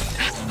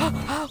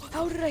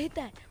 How did I hit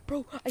that,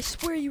 bro? I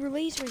swear you were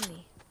lasering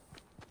me.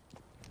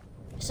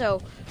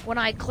 So when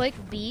I click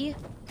B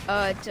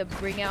to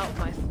bring out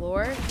my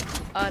floor,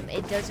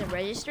 it doesn't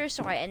register,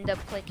 so I end up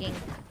clicking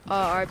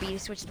RB to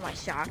switch to my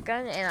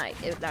shotgun, and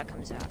that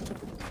comes out.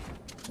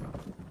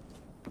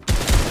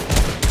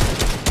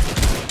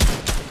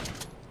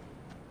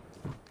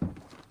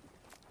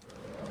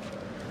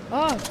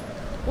 Oh,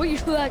 what you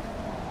like?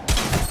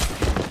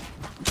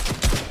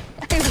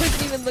 I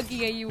wasn't even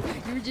looking at you.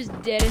 You were just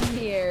dead in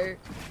the air.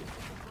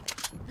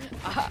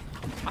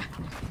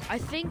 I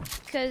think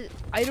because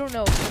I don't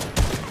know.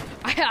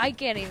 I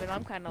can't even.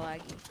 I'm kind of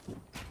laggy.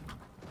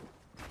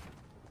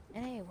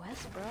 Hey,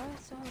 West, bro.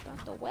 It's all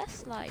about the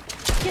West life.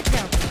 Get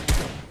down.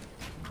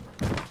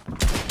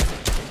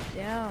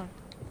 Down.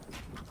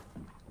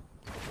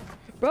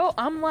 Bro,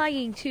 I'm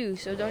lagging too,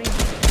 so don't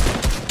even.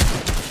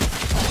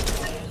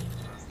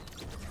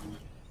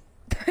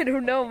 I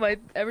don't know.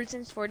 Ever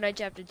since Fortnite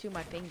Chapter 2,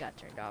 my ping got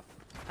turned off.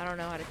 I don't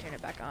know how to turn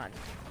it back on.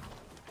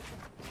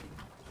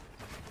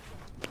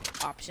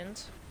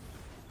 Options.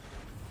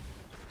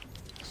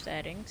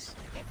 Settings.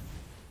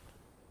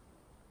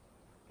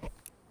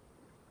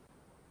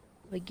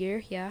 The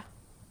gear, yeah.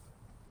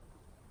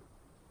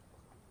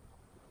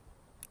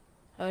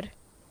 HUD.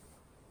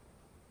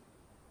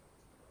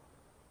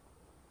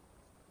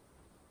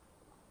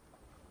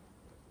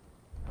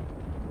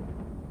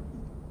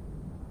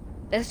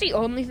 That's the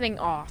only thing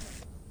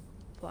off.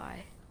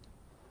 Why?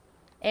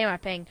 Hey, my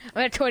ping.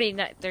 I'm at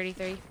 29,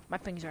 33. My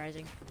ping's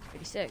rising.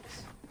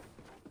 36.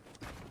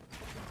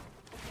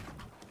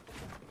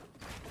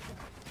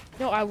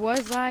 No, I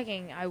was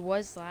lagging. I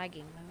was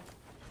lagging,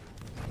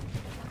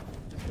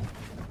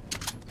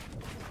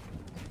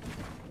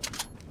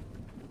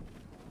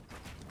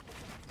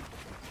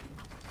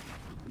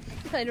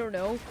 though. I don't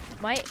know.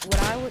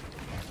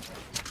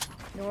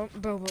 No,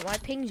 bro, but my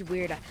ping's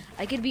weird.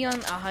 I could be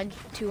on 100,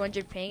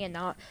 200 ping and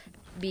not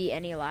be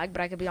any lag,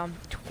 but I could be on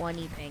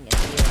 20 ping and be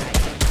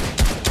lagging.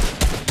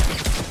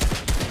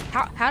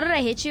 How did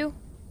I hit you?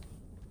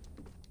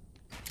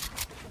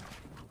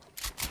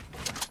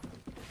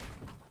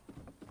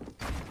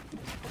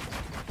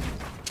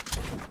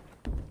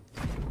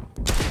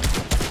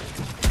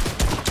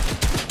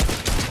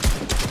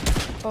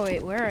 Oh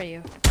wait, where are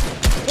you?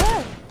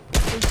 Yeah.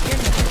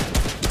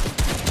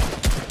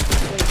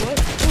 Wait, what?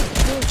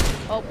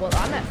 Oh, well,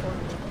 I'm at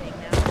 400 ping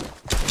now.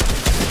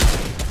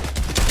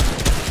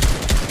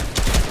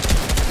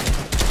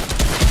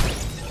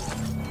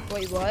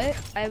 Wait, what?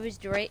 I was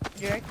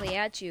directly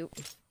at you.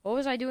 What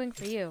was I doing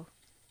for you?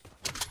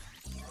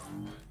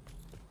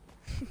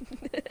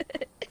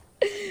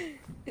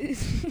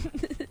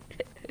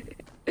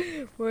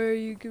 Where are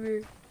you? Come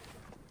here.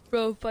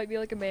 Bro, fight me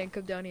like a man.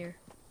 Come down here.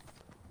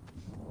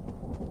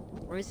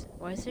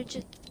 Why is there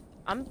just...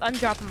 I'm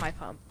dropping my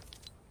pump.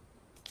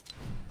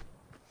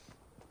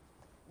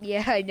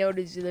 Yeah, I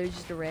noticed there's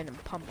just a random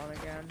pump on the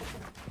ground.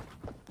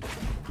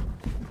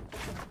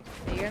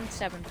 Yeah, you're in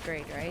 7th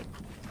grade, right?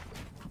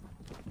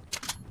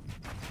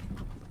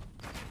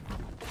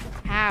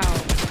 How?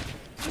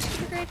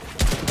 7th grade?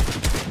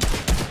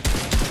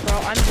 Bro,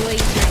 I'm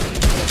blazing.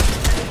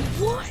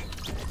 What?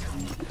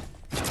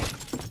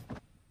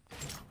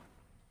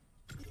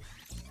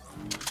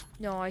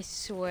 No, I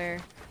swear.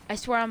 I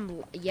swear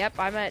yep,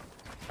 I'm at...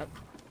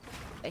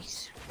 I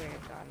swear to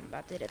God, I'm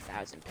about to hit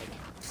 1,000 ping.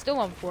 I'm still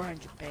on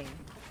 400 ping.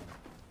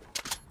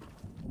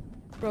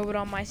 Bro, it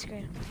on my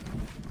screen.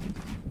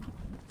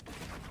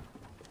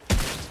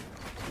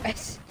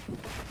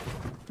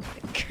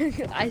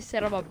 I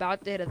said I'm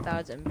about to hit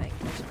 1,000 ping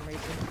for some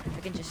reason.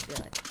 I can just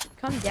feel it.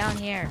 Come down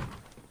here.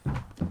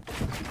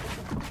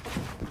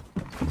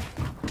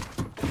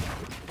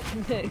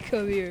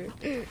 Come here.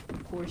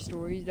 4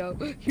 stories now.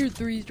 You're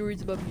 3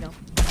 stories above me now.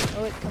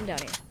 Oh wait, come down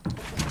here.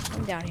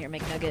 Come down here,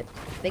 McNugget.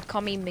 They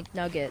call me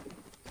McNugget.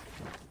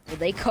 Well,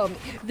 they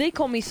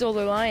call me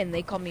Solar Lion.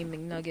 They call me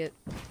McNugget.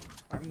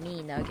 Or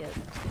Me Nugget.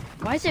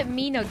 Why is it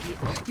Me Nugget?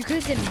 You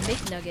could have said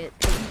McNugget,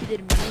 but you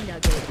did Me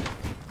Nugget.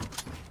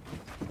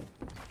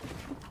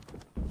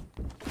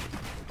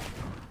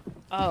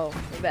 Oh,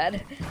 my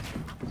bad.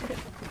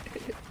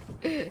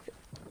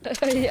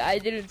 I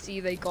didn't see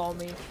they call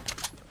me.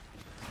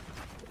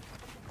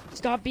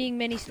 Stop being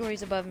many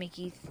stories above me,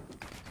 Keith.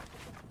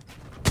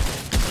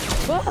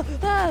 Ah,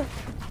 ah.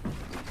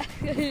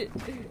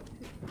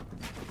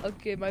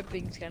 Okay, my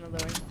ping's kind of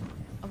lowering.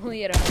 I'm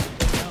only at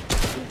 100 now.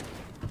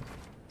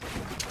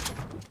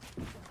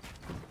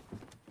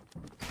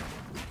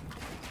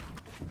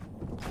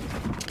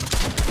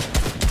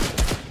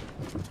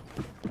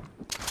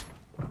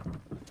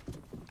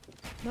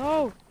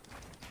 No!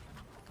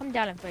 Come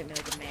down and fight me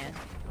like a man.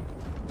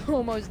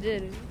 Almost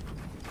did it.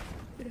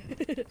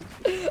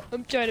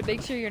 I'm trying to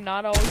make sure you're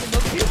not always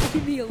above me.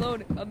 Leave me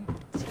alone. I'm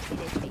 16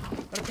 HP.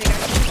 Wanna pick our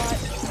spot?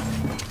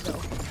 No.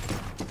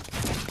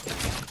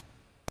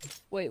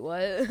 Wait,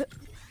 what?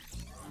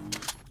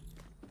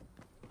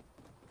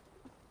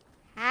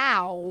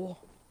 How?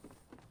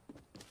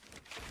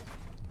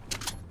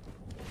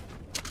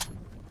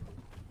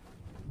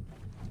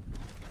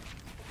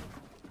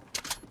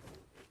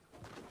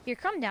 Here,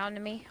 come down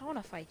to me. I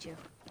wanna fight you.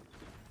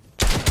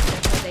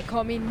 They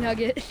call me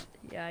Nugget.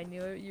 Yeah, I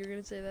knew you were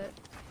gonna say that.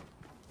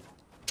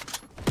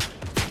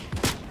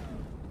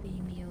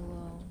 Leave me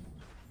alone.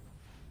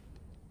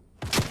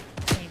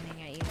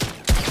 Aiming at you.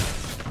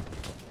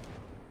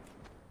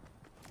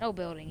 No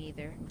building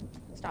either.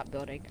 Stop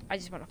building. I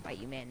just want to fight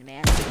you man to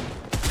man.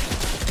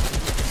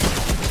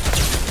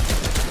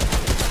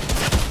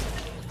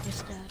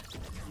 Just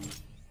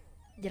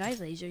did I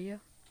laser you?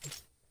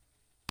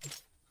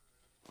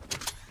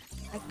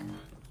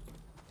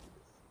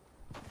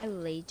 I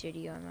lasered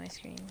you on my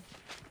screen.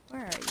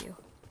 Where are you?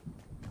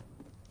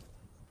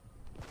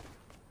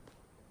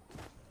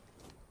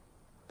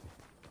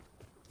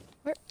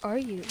 Where are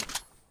you?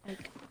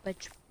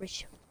 Like,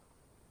 rich.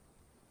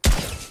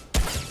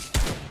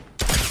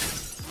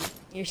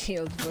 Your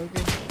shield's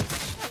broken.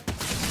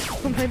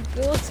 Oh, my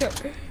builds are...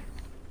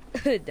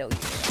 No,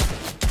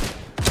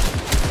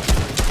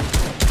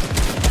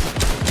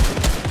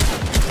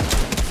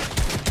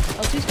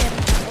 L2 spam.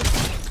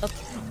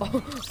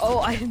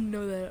 Oh, I didn't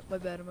know that. My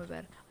bad.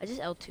 I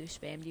just L2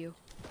 spammed you.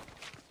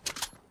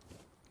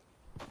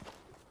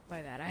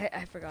 My bad.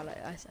 I forgot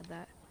I said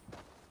that.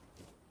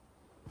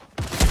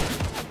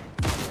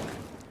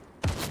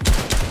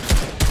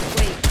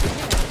 Wait,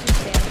 isn't L2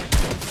 spam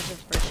because of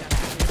first shot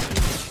accuracy?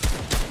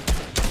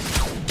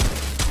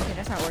 Okay,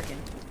 that's not working.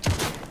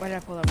 Why did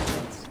I pull out my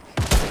guns?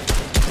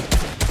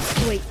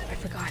 Wait, I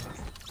forgot.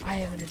 I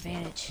have an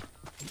advantage.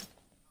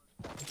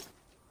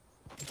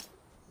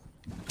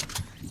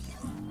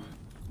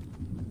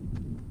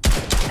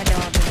 I know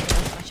I'm gonna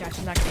miss my shots.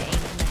 I'm not gonna aim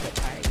for my hip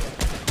fire yet.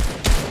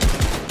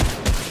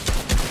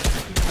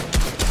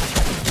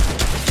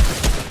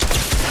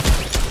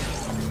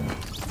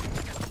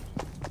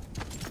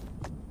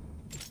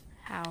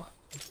 How?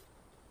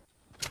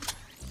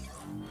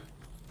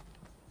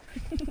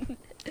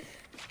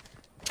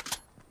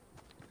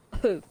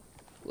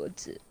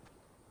 What's it?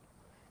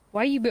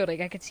 Why are you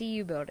building? I can see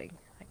you building.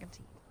 I can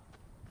see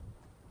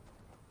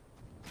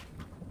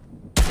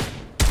you.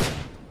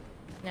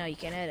 No, you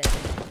can edit.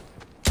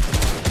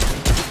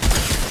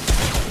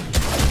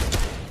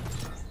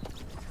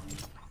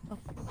 Oh.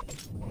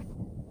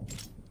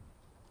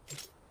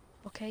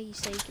 Okay, you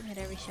say you can hit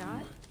every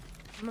shot.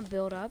 I'm gonna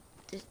build up.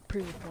 Just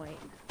prove a point.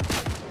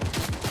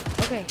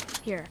 Okay,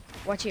 here.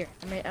 Watch here.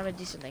 I'm gonna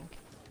do something.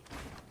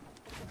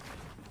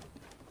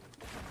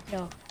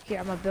 No, here,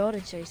 I'm gonna build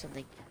and show you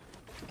something.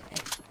 Okay.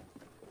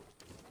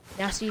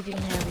 Now see if you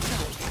can hit every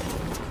shot.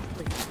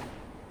 Please.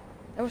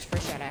 That was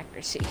first shot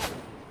accuracy.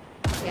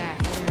 Yeah,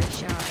 hit every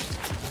shot.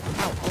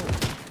 Ow,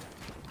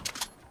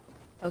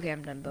 oh. Okay,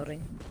 I'm done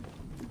building.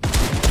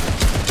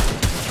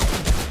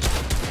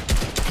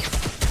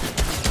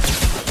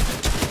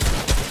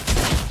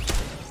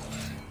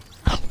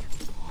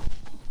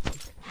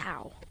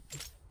 How?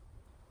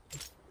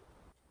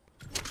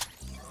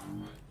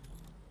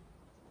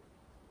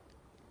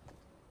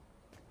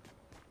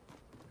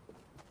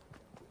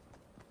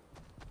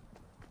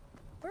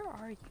 Where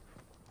are you?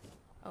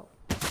 Oh.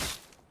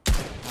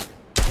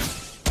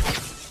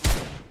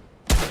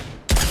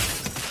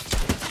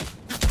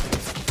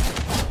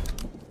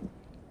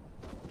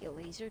 Get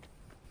lasered?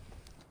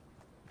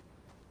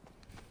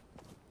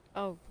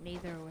 Oh,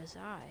 neither was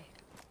I.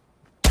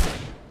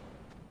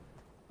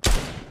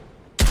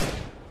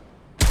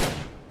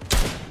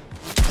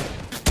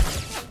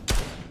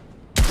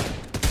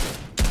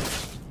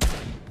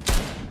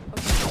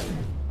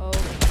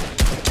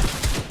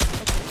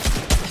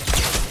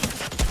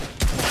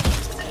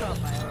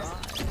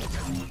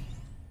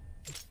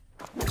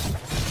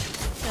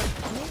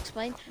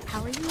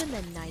 How are you in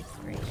the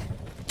 9th grade?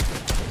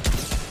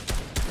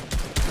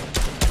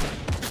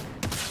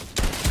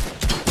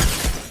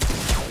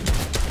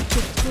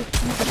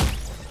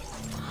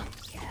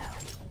 Yeah.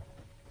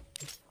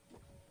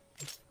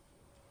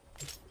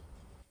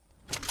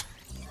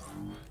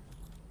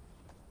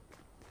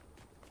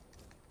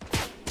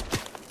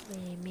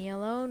 Leave me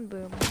alone,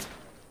 boom.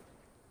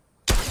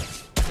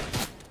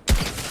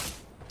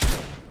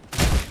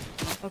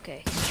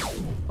 Okay.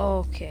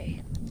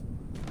 Okay.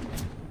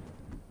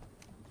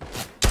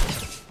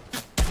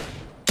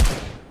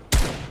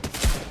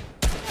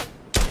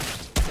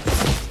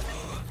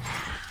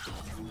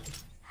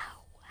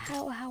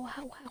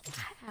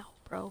 How,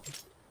 bro?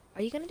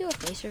 Are you gonna do a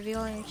face reveal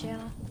on your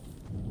channel?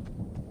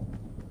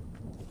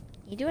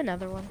 Can you do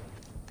another one?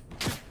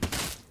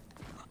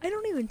 I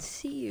don't even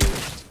see you.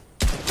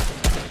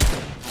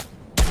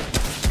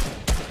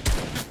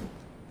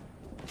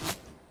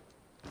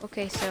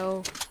 Okay,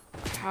 so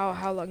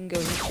how long ago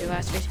was your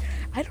last face?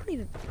 I don't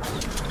even.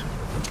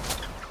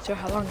 So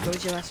how long ago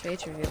was your last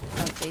face reveal?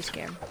 Face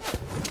cam.